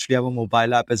 can we actually have a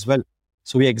mobile app as well?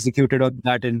 So we executed on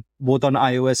that in both on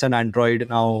iOS and Android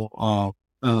now.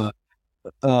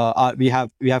 We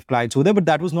have clients over there, but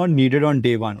that was not needed on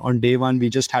day one. On day one, we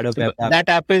just had a So web app. that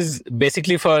app is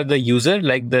basically for the user,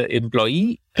 like the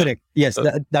employee. Correct. Yes,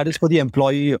 that is for the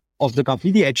employee of the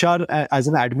company. The HR as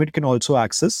an admin can also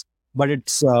access, but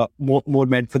it's more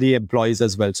meant for the employees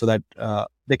as well, so that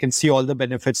they can see all the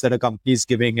benefits that a company is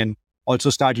giving and also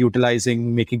start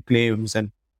utilizing, making claims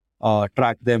and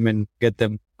track them and get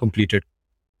them completed.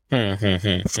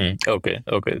 Okay.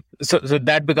 So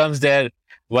that becomes their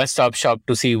one-stop shop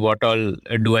to see what all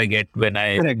do I get when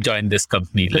I Correct. join this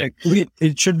company. Like, Correct.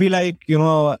 It should be like,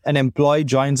 an employee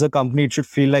joins a company. It should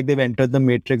feel like they've entered the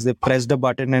matrix. They pressed a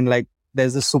button and like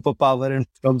there's a superpower in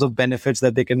terms of benefits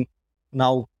that they can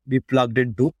now be plugged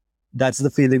into. That's the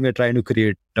feeling we're trying to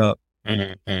create. Are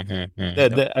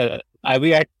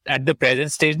we at the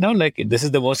present stage now? Like, this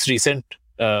is the most recent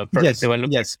product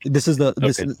development? Yes. This is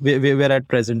we're at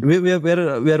present.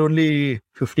 We're only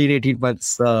 15, 18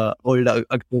 months old.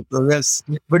 Yes,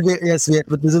 but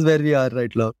but this is where we are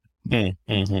right now.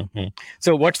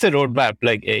 So what's the roadmap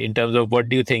like in terms of what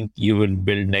do you think you will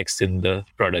build next in the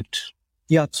product?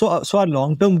 Yeah. So our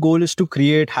long-term goal is to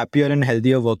create happier and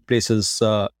healthier workplaces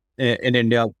in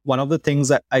India. One of the things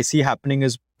that I see happening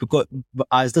is because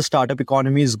as the startup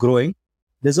economy is growing,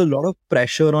 there's a lot of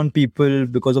pressure on people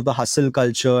because of the hustle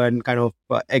culture and kind of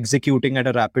executing at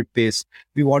a rapid pace.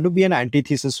 We want to be an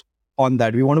antithesis on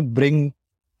that. We want to bring,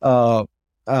 employee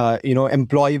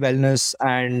wellness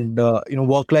and,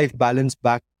 work-life balance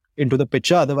back into the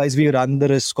picture. Otherwise, we run the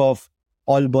risk of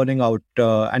all burning out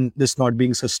and this not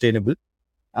being sustainable.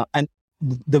 And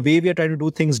the way we are trying to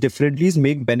do things differently is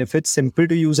make benefits simple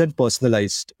to use and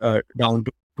personalized down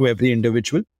to every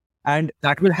individual. And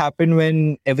that will happen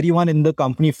when everyone in the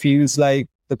company feels like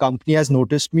the company has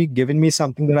noticed me, given me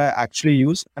something that I actually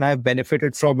use, and I've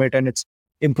benefited from it. And it's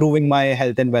improving my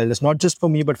health and wellness, not just for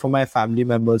me, but for my family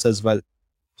members as well.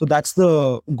 So that's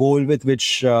the goal with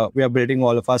which we are building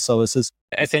all of our services.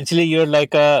 Essentially, you're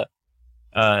like a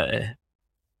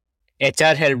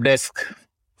HR help desk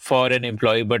for an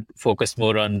employee, but focus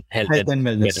more on health and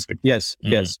wellness. benefit. Yes.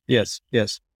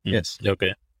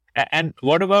 Okay. And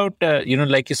what about,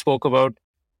 like you spoke about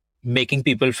making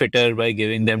people fitter by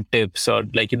giving them tips or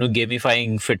like,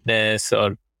 gamifying fitness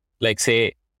or like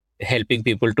say helping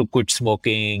people to quit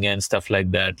smoking and stuff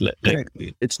like that.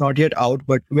 It's not yet out,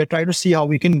 but we're trying to see how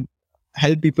we can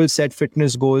help people set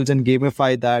fitness goals and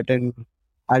gamify that and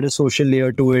add a social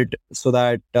layer to it so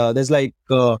that there's like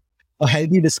a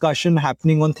healthy discussion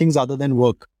happening on things other than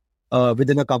work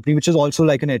within a company, which is also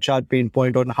like an HR pain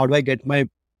point on how do I get my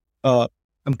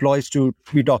employees to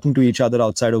be talking to each other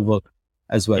outside of work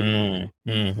as well.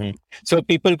 So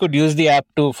people could use the app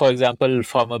to, for example,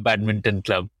 form a badminton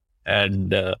club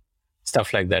and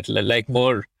stuff like that. Like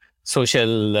more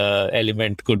social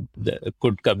element could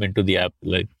come into the app.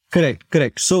 Like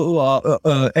correct. So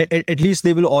at least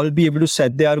they will all be able to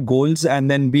set their goals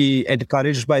and then be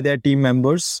encouraged by their team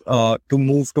members to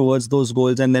move towards those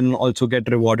goals and then also get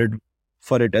rewarded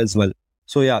for it as well.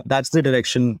 So yeah, that's the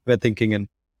direction we're thinking in.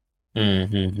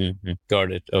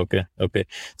 Got it. Okay.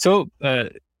 So,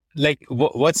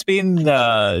 what's been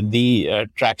the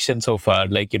traction so far?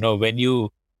 Like, when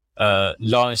you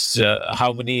launched,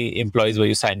 how many employees were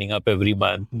you signing up every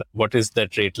month? What is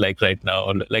that rate like right now?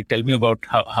 Or, like, tell me about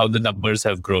how the numbers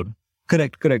have grown.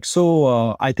 Correct.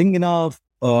 So, I think in our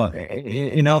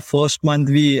first month,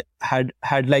 we had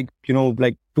like 2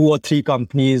 or 3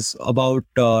 companies, about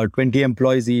 20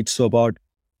 employees each. So about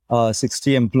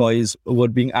 60 employees were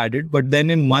being added. But then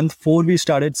in month 4, we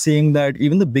started seeing that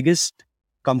even the biggest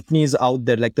companies out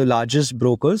there, like the largest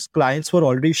brokers, clients were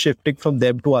already shifting from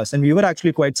them to us. And we were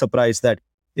actually quite surprised that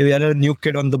we are a new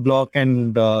kid on the block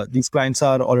and these clients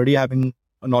are already having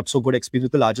a not so good experience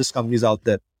with the largest companies out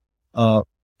there.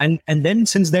 And then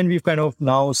since then, we've kind of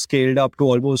now scaled up to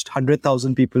almost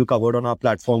 100,000 people covered on our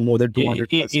platform, more than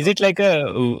 200. Is it like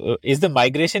is the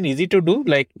migration easy to do?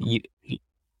 Like,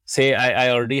 say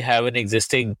I already have an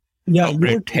existing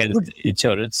corporate health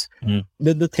insurance.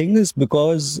 The thing is,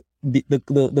 because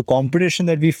the competition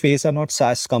that we face are not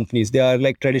SaaS companies. They are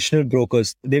like traditional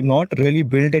brokers. They've not really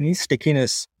built any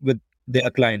stickiness with their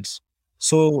clients.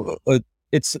 So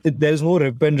there's no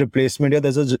rip and replacement here.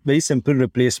 There's a very simple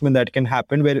replacement that can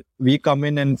happen where we come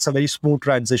in and it's a very smooth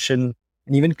transition.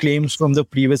 And even claims from the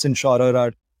previous insurer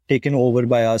are taken over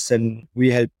by us and we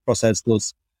help process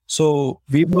those. So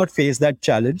we've not faced that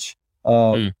challenge.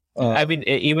 I mean,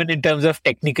 even in terms of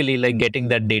technically, like getting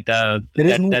that data, there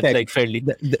is no that's tech. like fairly.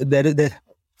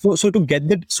 So to get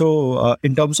that,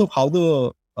 in terms of how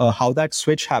that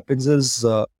switch happens is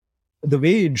the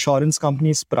way insurance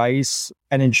companies price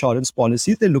an insurance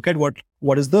policy. They look at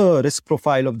what is the risk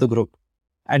profile of the group,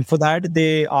 and for that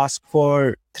they ask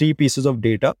for 3 pieces of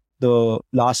data: the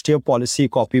last year policy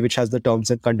copy, which has the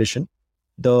terms and condition,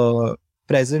 the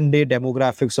present day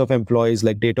demographics of employees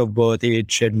like date of birth, age,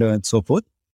 gender, and so forth.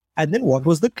 And then what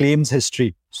was the claims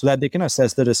history so that they can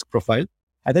assess the risk profile.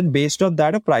 And then based on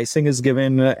that, a pricing is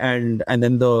given and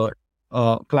then the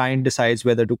client decides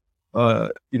whether to,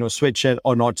 switch it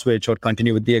or not switch or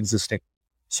continue with the existing.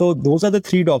 So those are the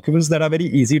 3 documents that are very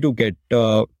easy to get.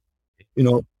 But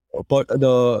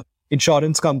the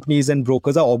insurance companies and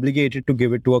brokers are obligated to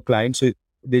give it to a client. So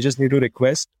they just need to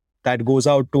request. That goes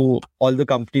out to all the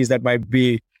companies that might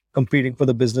be competing for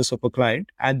the business of a client.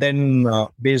 And then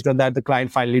based on that, the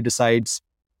client finally decides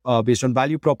based on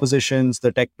value propositions,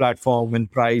 the tech platform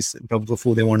and price in terms of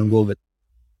who they want to go with.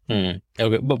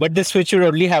 Okay. But this switch should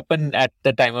only happen at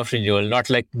the time of renewal, not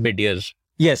like mid-year.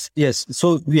 Yes.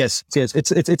 So yes.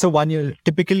 It's a 1 year.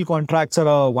 Typical contracts are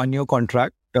a 1 year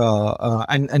contract.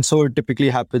 And so it typically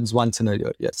happens once in a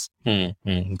year. Yes.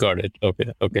 Got it.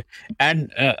 Okay.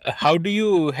 And how do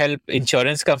you help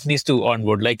insurance companies to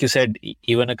onboard? Like you said,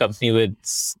 even a company with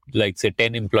like say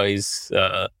 10 employees.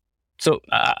 So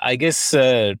I guess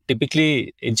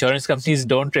typically insurance companies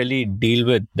don't really deal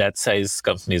with that size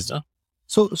companies, no?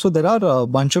 So there are a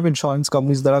bunch of insurance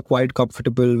companies that are quite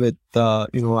comfortable with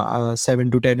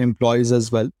 7 to 10 employees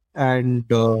as well. And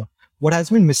what has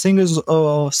been missing is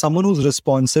someone who's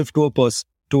responsive to a person,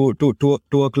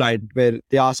 to a client, where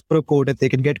they ask for a quote and they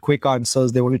can get quick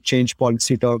answers. They want to change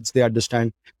policy terms. They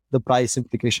understand the price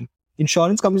implication.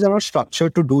 Insurance companies are not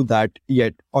structured to do that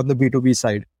yet on the B2B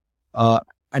side.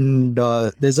 And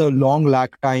there's a long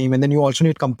lag time. And then you also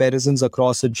need comparisons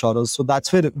across insurers. So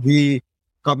that's where we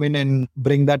come in and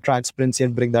bring that transparency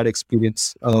and bring that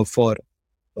experience for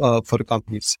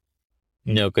companies.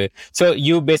 Okay. So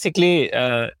you basically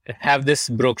have this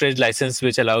brokerage license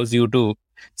which allows you to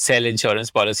sell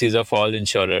insurance policies of all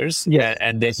insurers. Yes.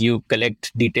 And then you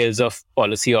collect details of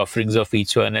policy offerings of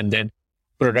each one and then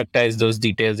productize those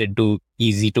details into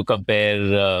easy to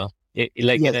compare, in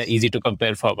an easy to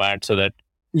compare format so that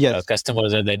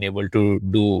customers are then able to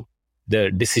do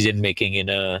the decision making in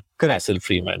a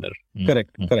hassle-free manner.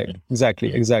 Correct.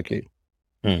 Exactly.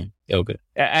 Okay.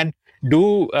 And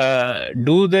do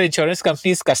the insurance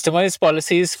companies customize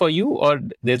policies for you, or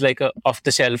there's like a off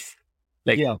the shelf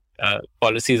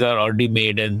policies are already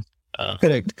made and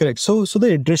Correct. So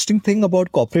the interesting thing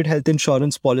about corporate health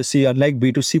insurance policy, unlike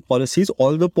B2C policies,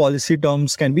 all the policy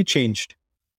terms can be changed.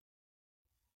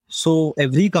 So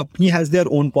every company has their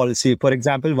own policy. For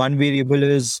example, one variable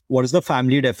is what is the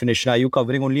family definition? Are you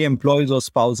covering only employees or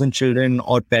spouse and children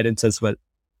or parents as well?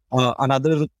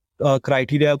 Another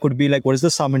criteria could be like, what is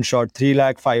the sum insured? 3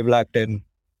 lakh, 5 lakh, 10,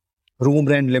 room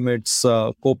rent limits,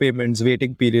 co-payments,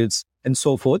 waiting periods, and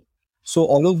so forth. So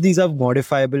all of these are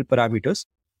modifiable parameters.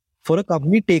 For a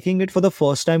company taking it for the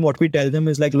first time, what we tell them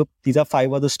is like, look, these are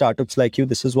 5 other startups like you.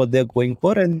 This is what they're going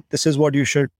for. And this is what you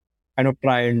should kind of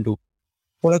try and do.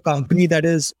 For a company that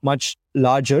is much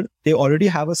larger, they already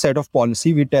have a set of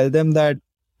policy. We tell them that,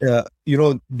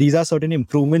 these are certain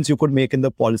improvements you could make in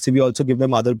the policy. We also give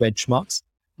them other benchmarks.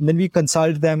 And then we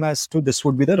consult them as to this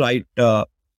would be the right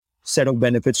set of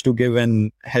benefits to give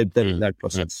and help them in that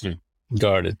process.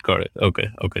 Got it. Okay.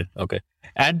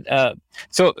 And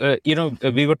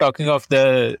we were talking of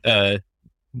the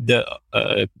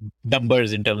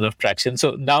numbers in terms of traction.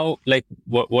 So now, like,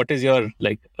 what is your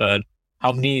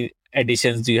how many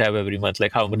additions do you have every month?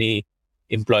 Like, how many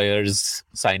employers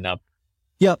sign up?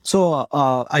 Yeah, so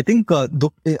I think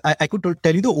I could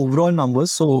tell you the overall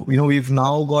numbers. So, we've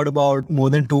now got about more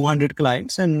than 200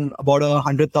 clients and about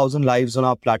 100,000 lives on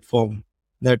our platform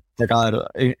that are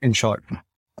insured.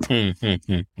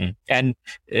 And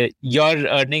your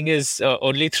earning is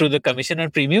only through the commission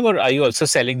on premium, or are you also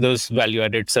selling those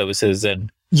value-added services?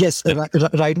 And yes,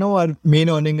 right now our main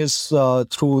earning is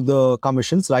through the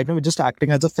commissions. Right now we're just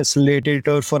acting as a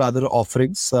facilitator for other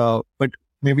offerings, but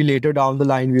maybe later down the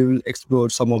line we will explore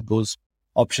some of those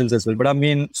options as well. But our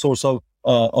main source of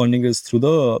earning is through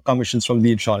the commissions from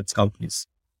the insurance companies.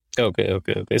 Okay.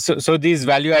 So these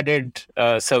value-added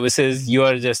services, you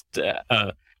are just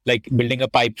like building a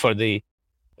pipe for the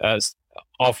s-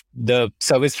 of the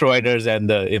service providers and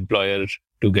the employer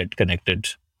to get connected.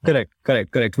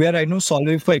 Correct. We are right now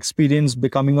solving for experience,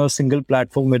 becoming a single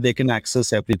platform where they can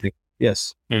access everything.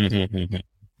 Yes. Mm-hmm.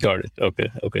 Got it.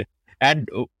 Okay. And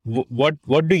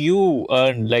what do you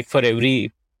earn like for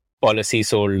every policy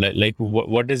sold? Like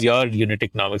what does your unit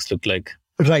economics look like?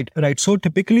 Right. So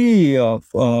typically, in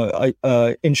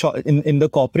the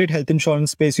corporate health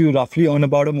insurance space, you roughly earn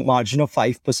about a margin of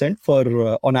 5%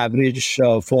 for on average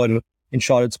for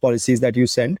insurance policies that you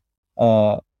send.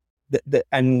 Yeah,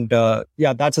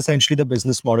 that's essentially the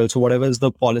business model. So whatever is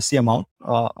the policy amount,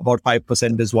 about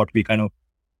 5% is what we kind of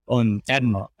earn.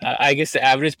 And I guess the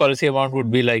average policy amount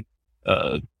would be like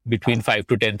between 5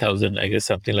 to 10,000, I guess,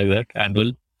 something like that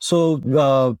annual.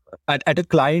 So at a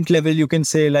client level, you can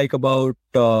say like about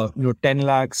 10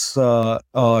 lakhs,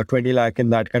 20 lakh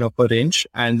in that kind of a range,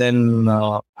 and then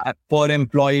per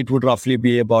employee it would roughly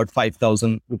be about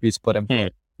 5,000 rupees per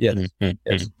employee. Yes.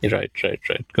 Yes. Right.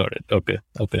 Got it. Okay.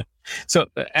 So,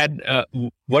 and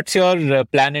what's your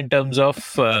plan in terms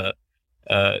of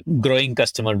growing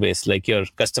customer base, like your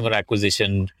customer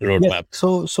acquisition roadmap?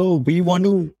 Yes. So we want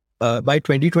to by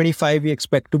 2025 we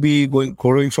expect to be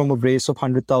growing from a base of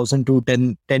 100,000 to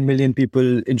 10 million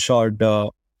people insured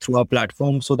through our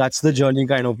platform. So that's the journey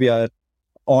kind of we are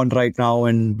on right now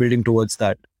and building towards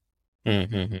that.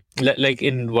 Like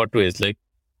in what ways? Like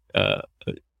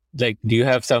do you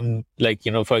have some, like,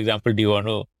 for example, do you want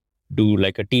to do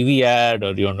like a TV ad,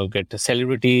 or do you want to get a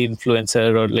celebrity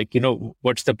influencer, or like,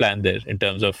 what's the plan there in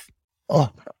terms of?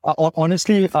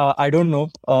 Honestly, I don't know.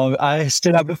 I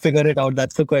still have to figure it out.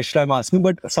 That's the question I'm asking.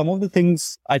 But some of the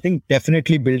things, I think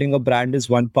definitely building a brand is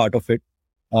one part of it.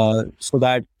 So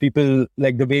that people,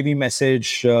 like the way we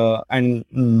message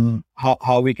and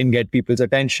how we can get people's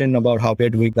attention about how we're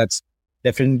doing, that's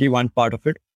definitely one part of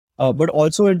it. But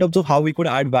also in terms of how we could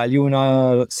add value in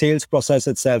our sales process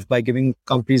itself by giving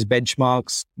companies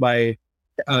benchmarks, by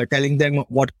telling them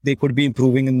what they could be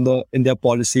improving in their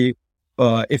policy.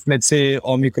 If let's say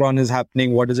Omicron is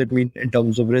happening, what does it mean in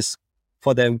terms of risk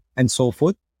for them and so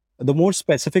forth? The more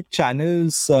specific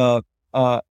channels,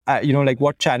 like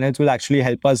what channels will actually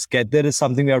help us get there is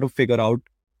something we have to figure out.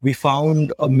 We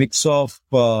found a mix of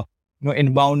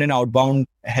inbound and outbound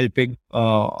helping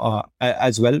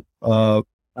as well.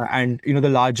 And the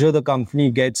larger the company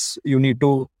gets, you need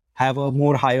to have a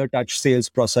more higher touch sales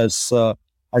process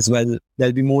as well.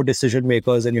 There'll be more decision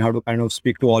makers, and you have to kind of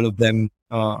speak to all of them.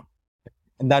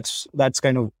 And that's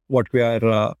kind of what we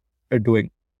are doing.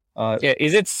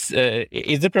 Is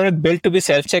the product built to be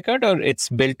self-checkout, or it's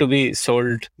built to be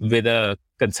sold with a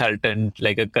consultant,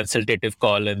 like a consultative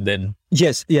call, and then?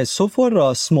 Yes. So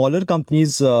for smaller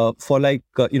companies, for like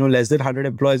less than 100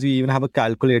 employees, we even have a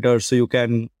calculator, so you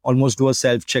can almost do a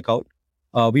self-checkout.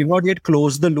 We've not yet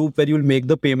closed the loop where you'll make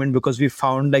the payment, because we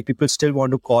found like people still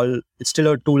want to call. It's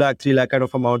still a 2 lakh, 3 lakh kind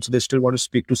of amount, so they still want to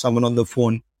speak to someone on the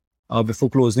phone before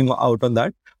closing out on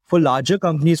that. For larger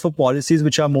companies, for policies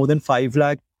which are more than 5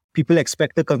 lakh, people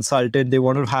expect a consultant. They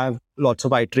want to have lots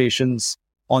of iterations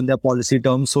on their policy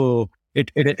terms. So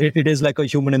it is like a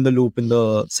human in the loop in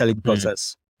the selling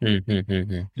process.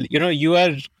 You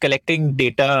are collecting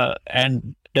data,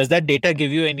 and does that data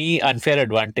give you any unfair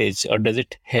advantage, or does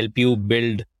it help you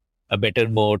build a better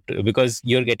moat, because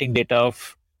you're getting data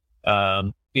of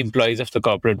employees of the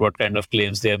corporate, what kind of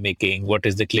claims they are making, what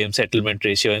is the claim settlement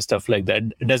ratio and stuff like that?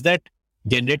 Does that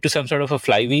generate to some sort of a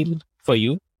flywheel for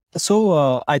you?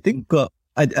 So I think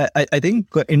I think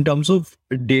in terms of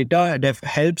data, it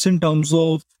helps in terms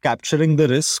of capturing the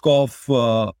risk of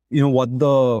what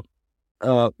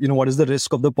is the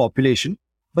risk of the population.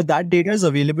 But that data is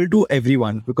available to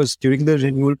everyone, because during the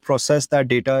renewal process, that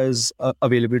data is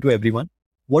available to everyone.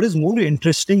 What is more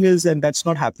interesting is, and that's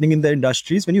not happening in the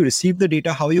industries, when you receive the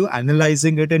data, how are you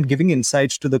analyzing it and giving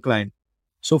insights to the client?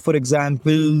 So, for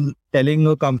example, telling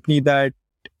a company that,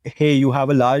 hey, you have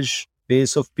a large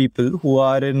base of people who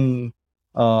are in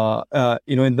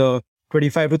the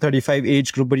 25 to 35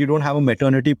 age group, but you don't have a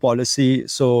maternity policy,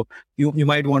 so you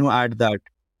might want to add that.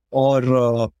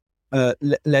 Or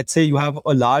let's say you have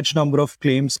a large number of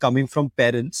claims coming from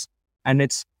parents, and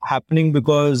it's happening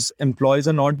because employees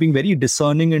are not being very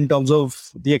discerning in terms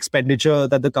of the expenditure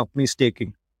that the company is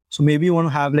taking. So maybe you want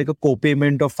to have like a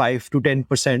co-payment of 5 to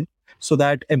 10%, so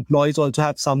that employees also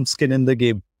have some skin in the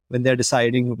game when they're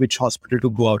deciding which hospital to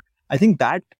go out. I think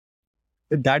that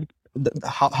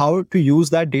how to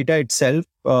use that data itself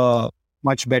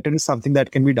much better is something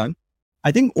that can be done.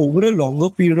 I think over a longer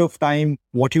period of time,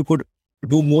 what you could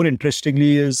do more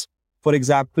interestingly is, for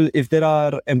example, if there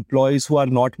are employees who are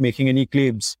not making any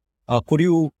claims, could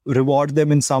you reward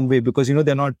them in some way because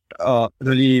they're not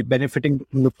really benefiting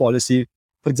from the policy?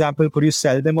 For example, could you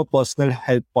sell them a personal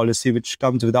health policy which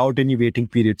comes without any waiting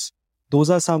periods? Those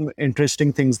are some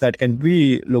interesting things that can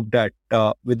be looked at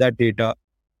with that data.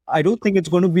 I don't think it's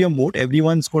going to be a moat.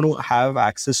 Everyone's going to have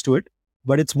access to it,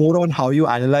 but it's more on how you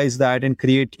analyze that and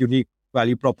create unique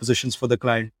value propositions for the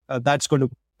client. That's going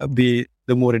to be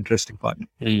the more interesting part.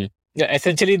 Yeah,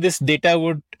 essentially, this data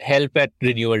would help at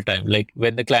renewal time. Like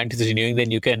when the client is renewing,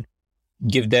 then you can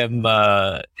give them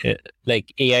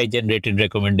like AI generated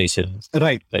recommendations.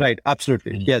 Right, Like, right.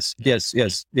 Absolutely. Yes, yes,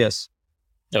 yes, yes.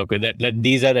 okay, that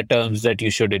these are the terms that you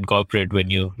should incorporate when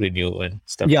you renew and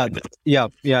stuff Yeah, like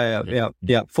that.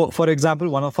 yeah. For example,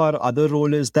 one of our other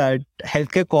role is that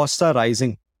healthcare costs are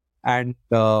rising, and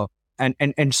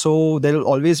so there will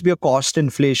always be a cost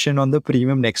inflation on the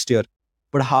premium next year.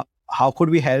 But how could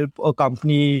we help a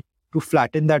company to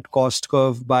flatten that cost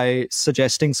curve by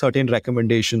suggesting certain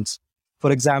recommendations?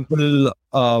 For example,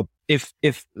 if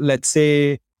let's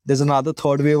say there's another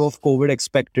third wave of COVID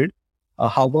expected,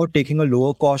 how about taking a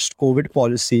lower cost COVID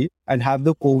policy and have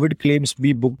the COVID claims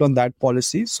be booked on that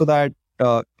policy so that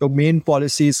your main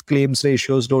policy's claims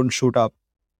ratios don't shoot up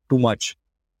too much?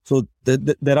 So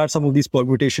there are some of these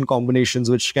permutation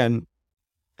combinations which can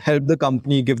help the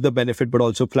company give the benefit but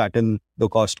also flatten the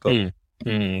cost curve.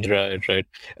 Right, right.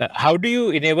 How do you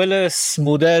enable a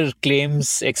smoother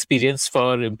claims experience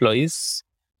for employees?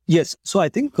 Yes. So I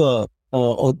think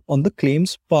on the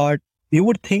claims part, you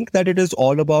would think that it is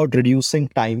all about reducing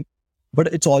time,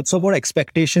 but it's also about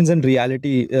expectations and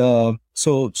reality.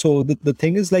 So the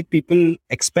thing is like people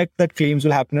expect that claims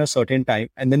will happen at a certain time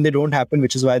and then they don't happen,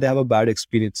 which is why they have a bad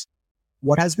experience.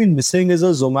 What has been missing is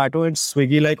a Zomato and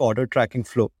Swiggy like order tracking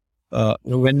flow.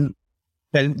 When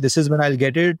this is when I'll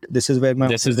get it, this is where my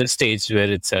This is the stage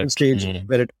where it's at. stage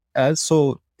where it as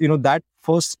so that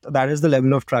first that is the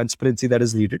level of transparency that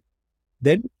is needed.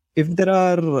 Then if there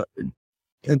are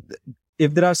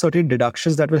certain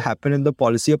deductions that will happen in the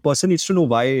policy, a person needs to know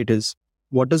why it is.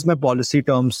 What does my policy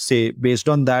terms say? Based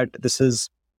on that, this is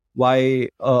why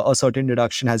a certain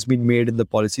deduction has been made in the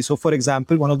policy. So, for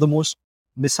example, one of the most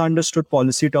misunderstood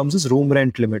policy terms is room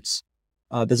rent limits.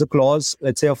 There's a clause,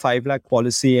 let's say a 5 lakh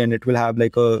policy, and it will have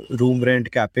like a room rent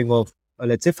capping of,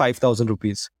 let's say, 5,000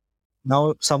 rupees.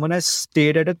 Now, someone has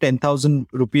stayed at a 10,000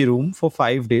 rupee room for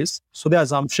 5 days. So the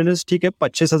assumption is, ठीक है,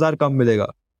 25,000 कम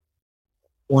मिलेगा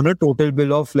on a total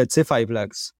bill of, let's say, 5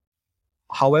 lakhs.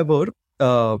 However,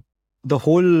 the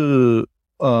whole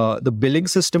the billing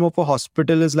system of a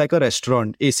hospital is like a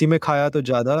restaurant. AC में खाया तो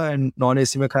ज़्यादा and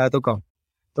non-AC में खाया तो कम.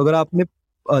 तो अगर आपने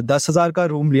 10,000 का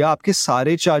रूम लिया, आपके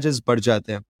सारे चार्जेस बढ़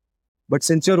जाते हैं. But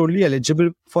since you're only eligible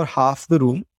for half the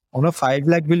room, on a 5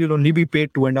 lakh bill, you'll only be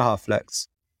paid 2.5 lakhs.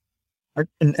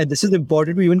 And this is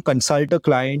important to even consult a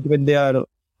client when they are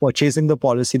purchasing the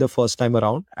policy the first time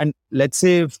around. And let's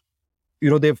say if,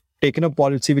 they've taken a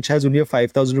policy which has only a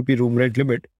 5,000 rupee room rent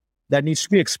limit, that needs to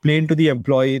be explained to the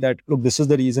employee that, look, this is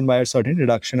the reason why a certain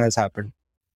reduction has happened.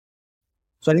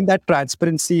 So I think that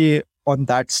transparency on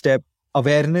that step,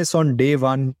 awareness on day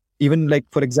one, even like,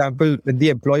 for example, when the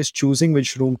employee is choosing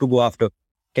which room to go after,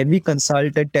 can we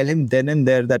consult and tell him then and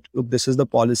there that, look, this is the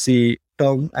policy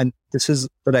term and this is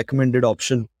the recommended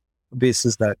option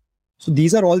basis that. So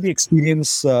these are all the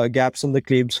experience gaps on the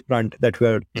claims front that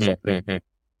we're.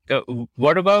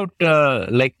 What about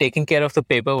like taking care of the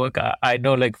paperwork? I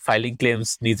know like filing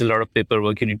claims needs a lot of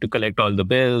paperwork. You need to collect all the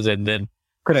bills and then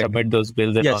submit those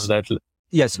bills and all that.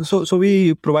 Yes. So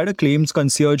we provide a claims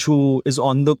concierge who is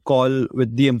on the call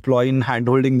with the employee and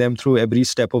handholding them through every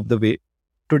step of the way.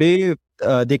 Today,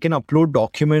 they can upload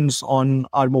documents on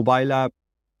our mobile app.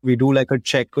 We do like a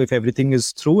check if everything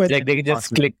is through. Like they can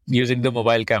just click using the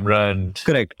mobile camera and...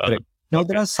 Correct. Now,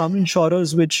 there are some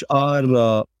insurers which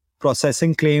are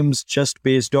processing claims just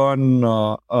based on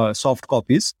soft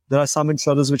copies. There are some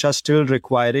insurers which are still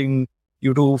requiring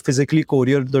you to physically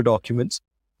courier the documents.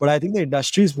 But I think the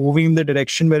industry is moving in the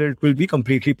direction where it will be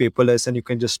completely paperless and you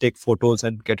can just take photos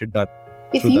and get it done.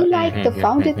 If you like the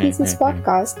Founder Thesis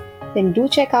podcast, then do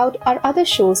check out our other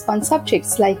shows on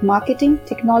subjects like marketing,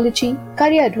 technology,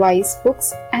 career advice,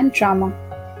 books, and drama.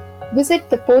 Visit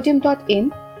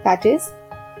thepodium.in, that is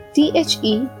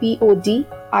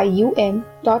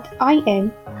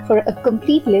thepodium.in for a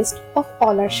complete list of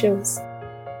all our shows.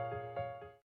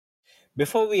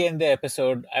 Before we end the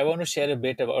episode, I want to share a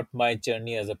bit about my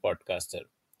journey as a podcaster.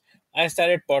 I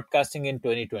started podcasting in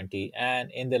 2020,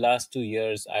 and in the last 2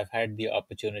 years, I've had the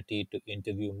opportunity to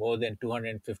interview more than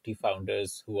 250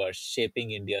 founders who are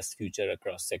shaping India's future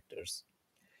across sectors.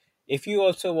 If you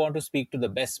also want to speak to the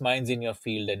best minds in your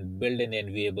field and build an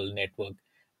enviable network,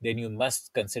 then you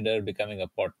must consider becoming a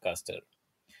podcaster.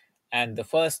 And the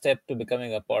first step to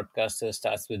becoming a podcaster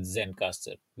starts with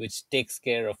Zencaster, which takes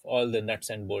care of all the nuts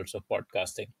and bolts of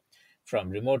podcasting, from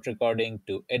remote recording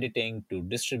to editing to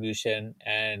distribution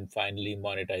and finally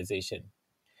monetization.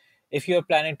 If you are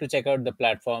planning to check out the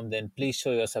platform, then please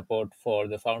show your support for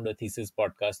the Founder Thesis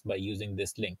podcast by using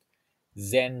this link,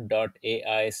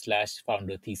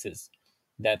 zen.ai/founder thesis.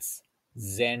 That's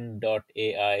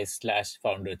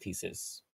zen.ai/founder thesis.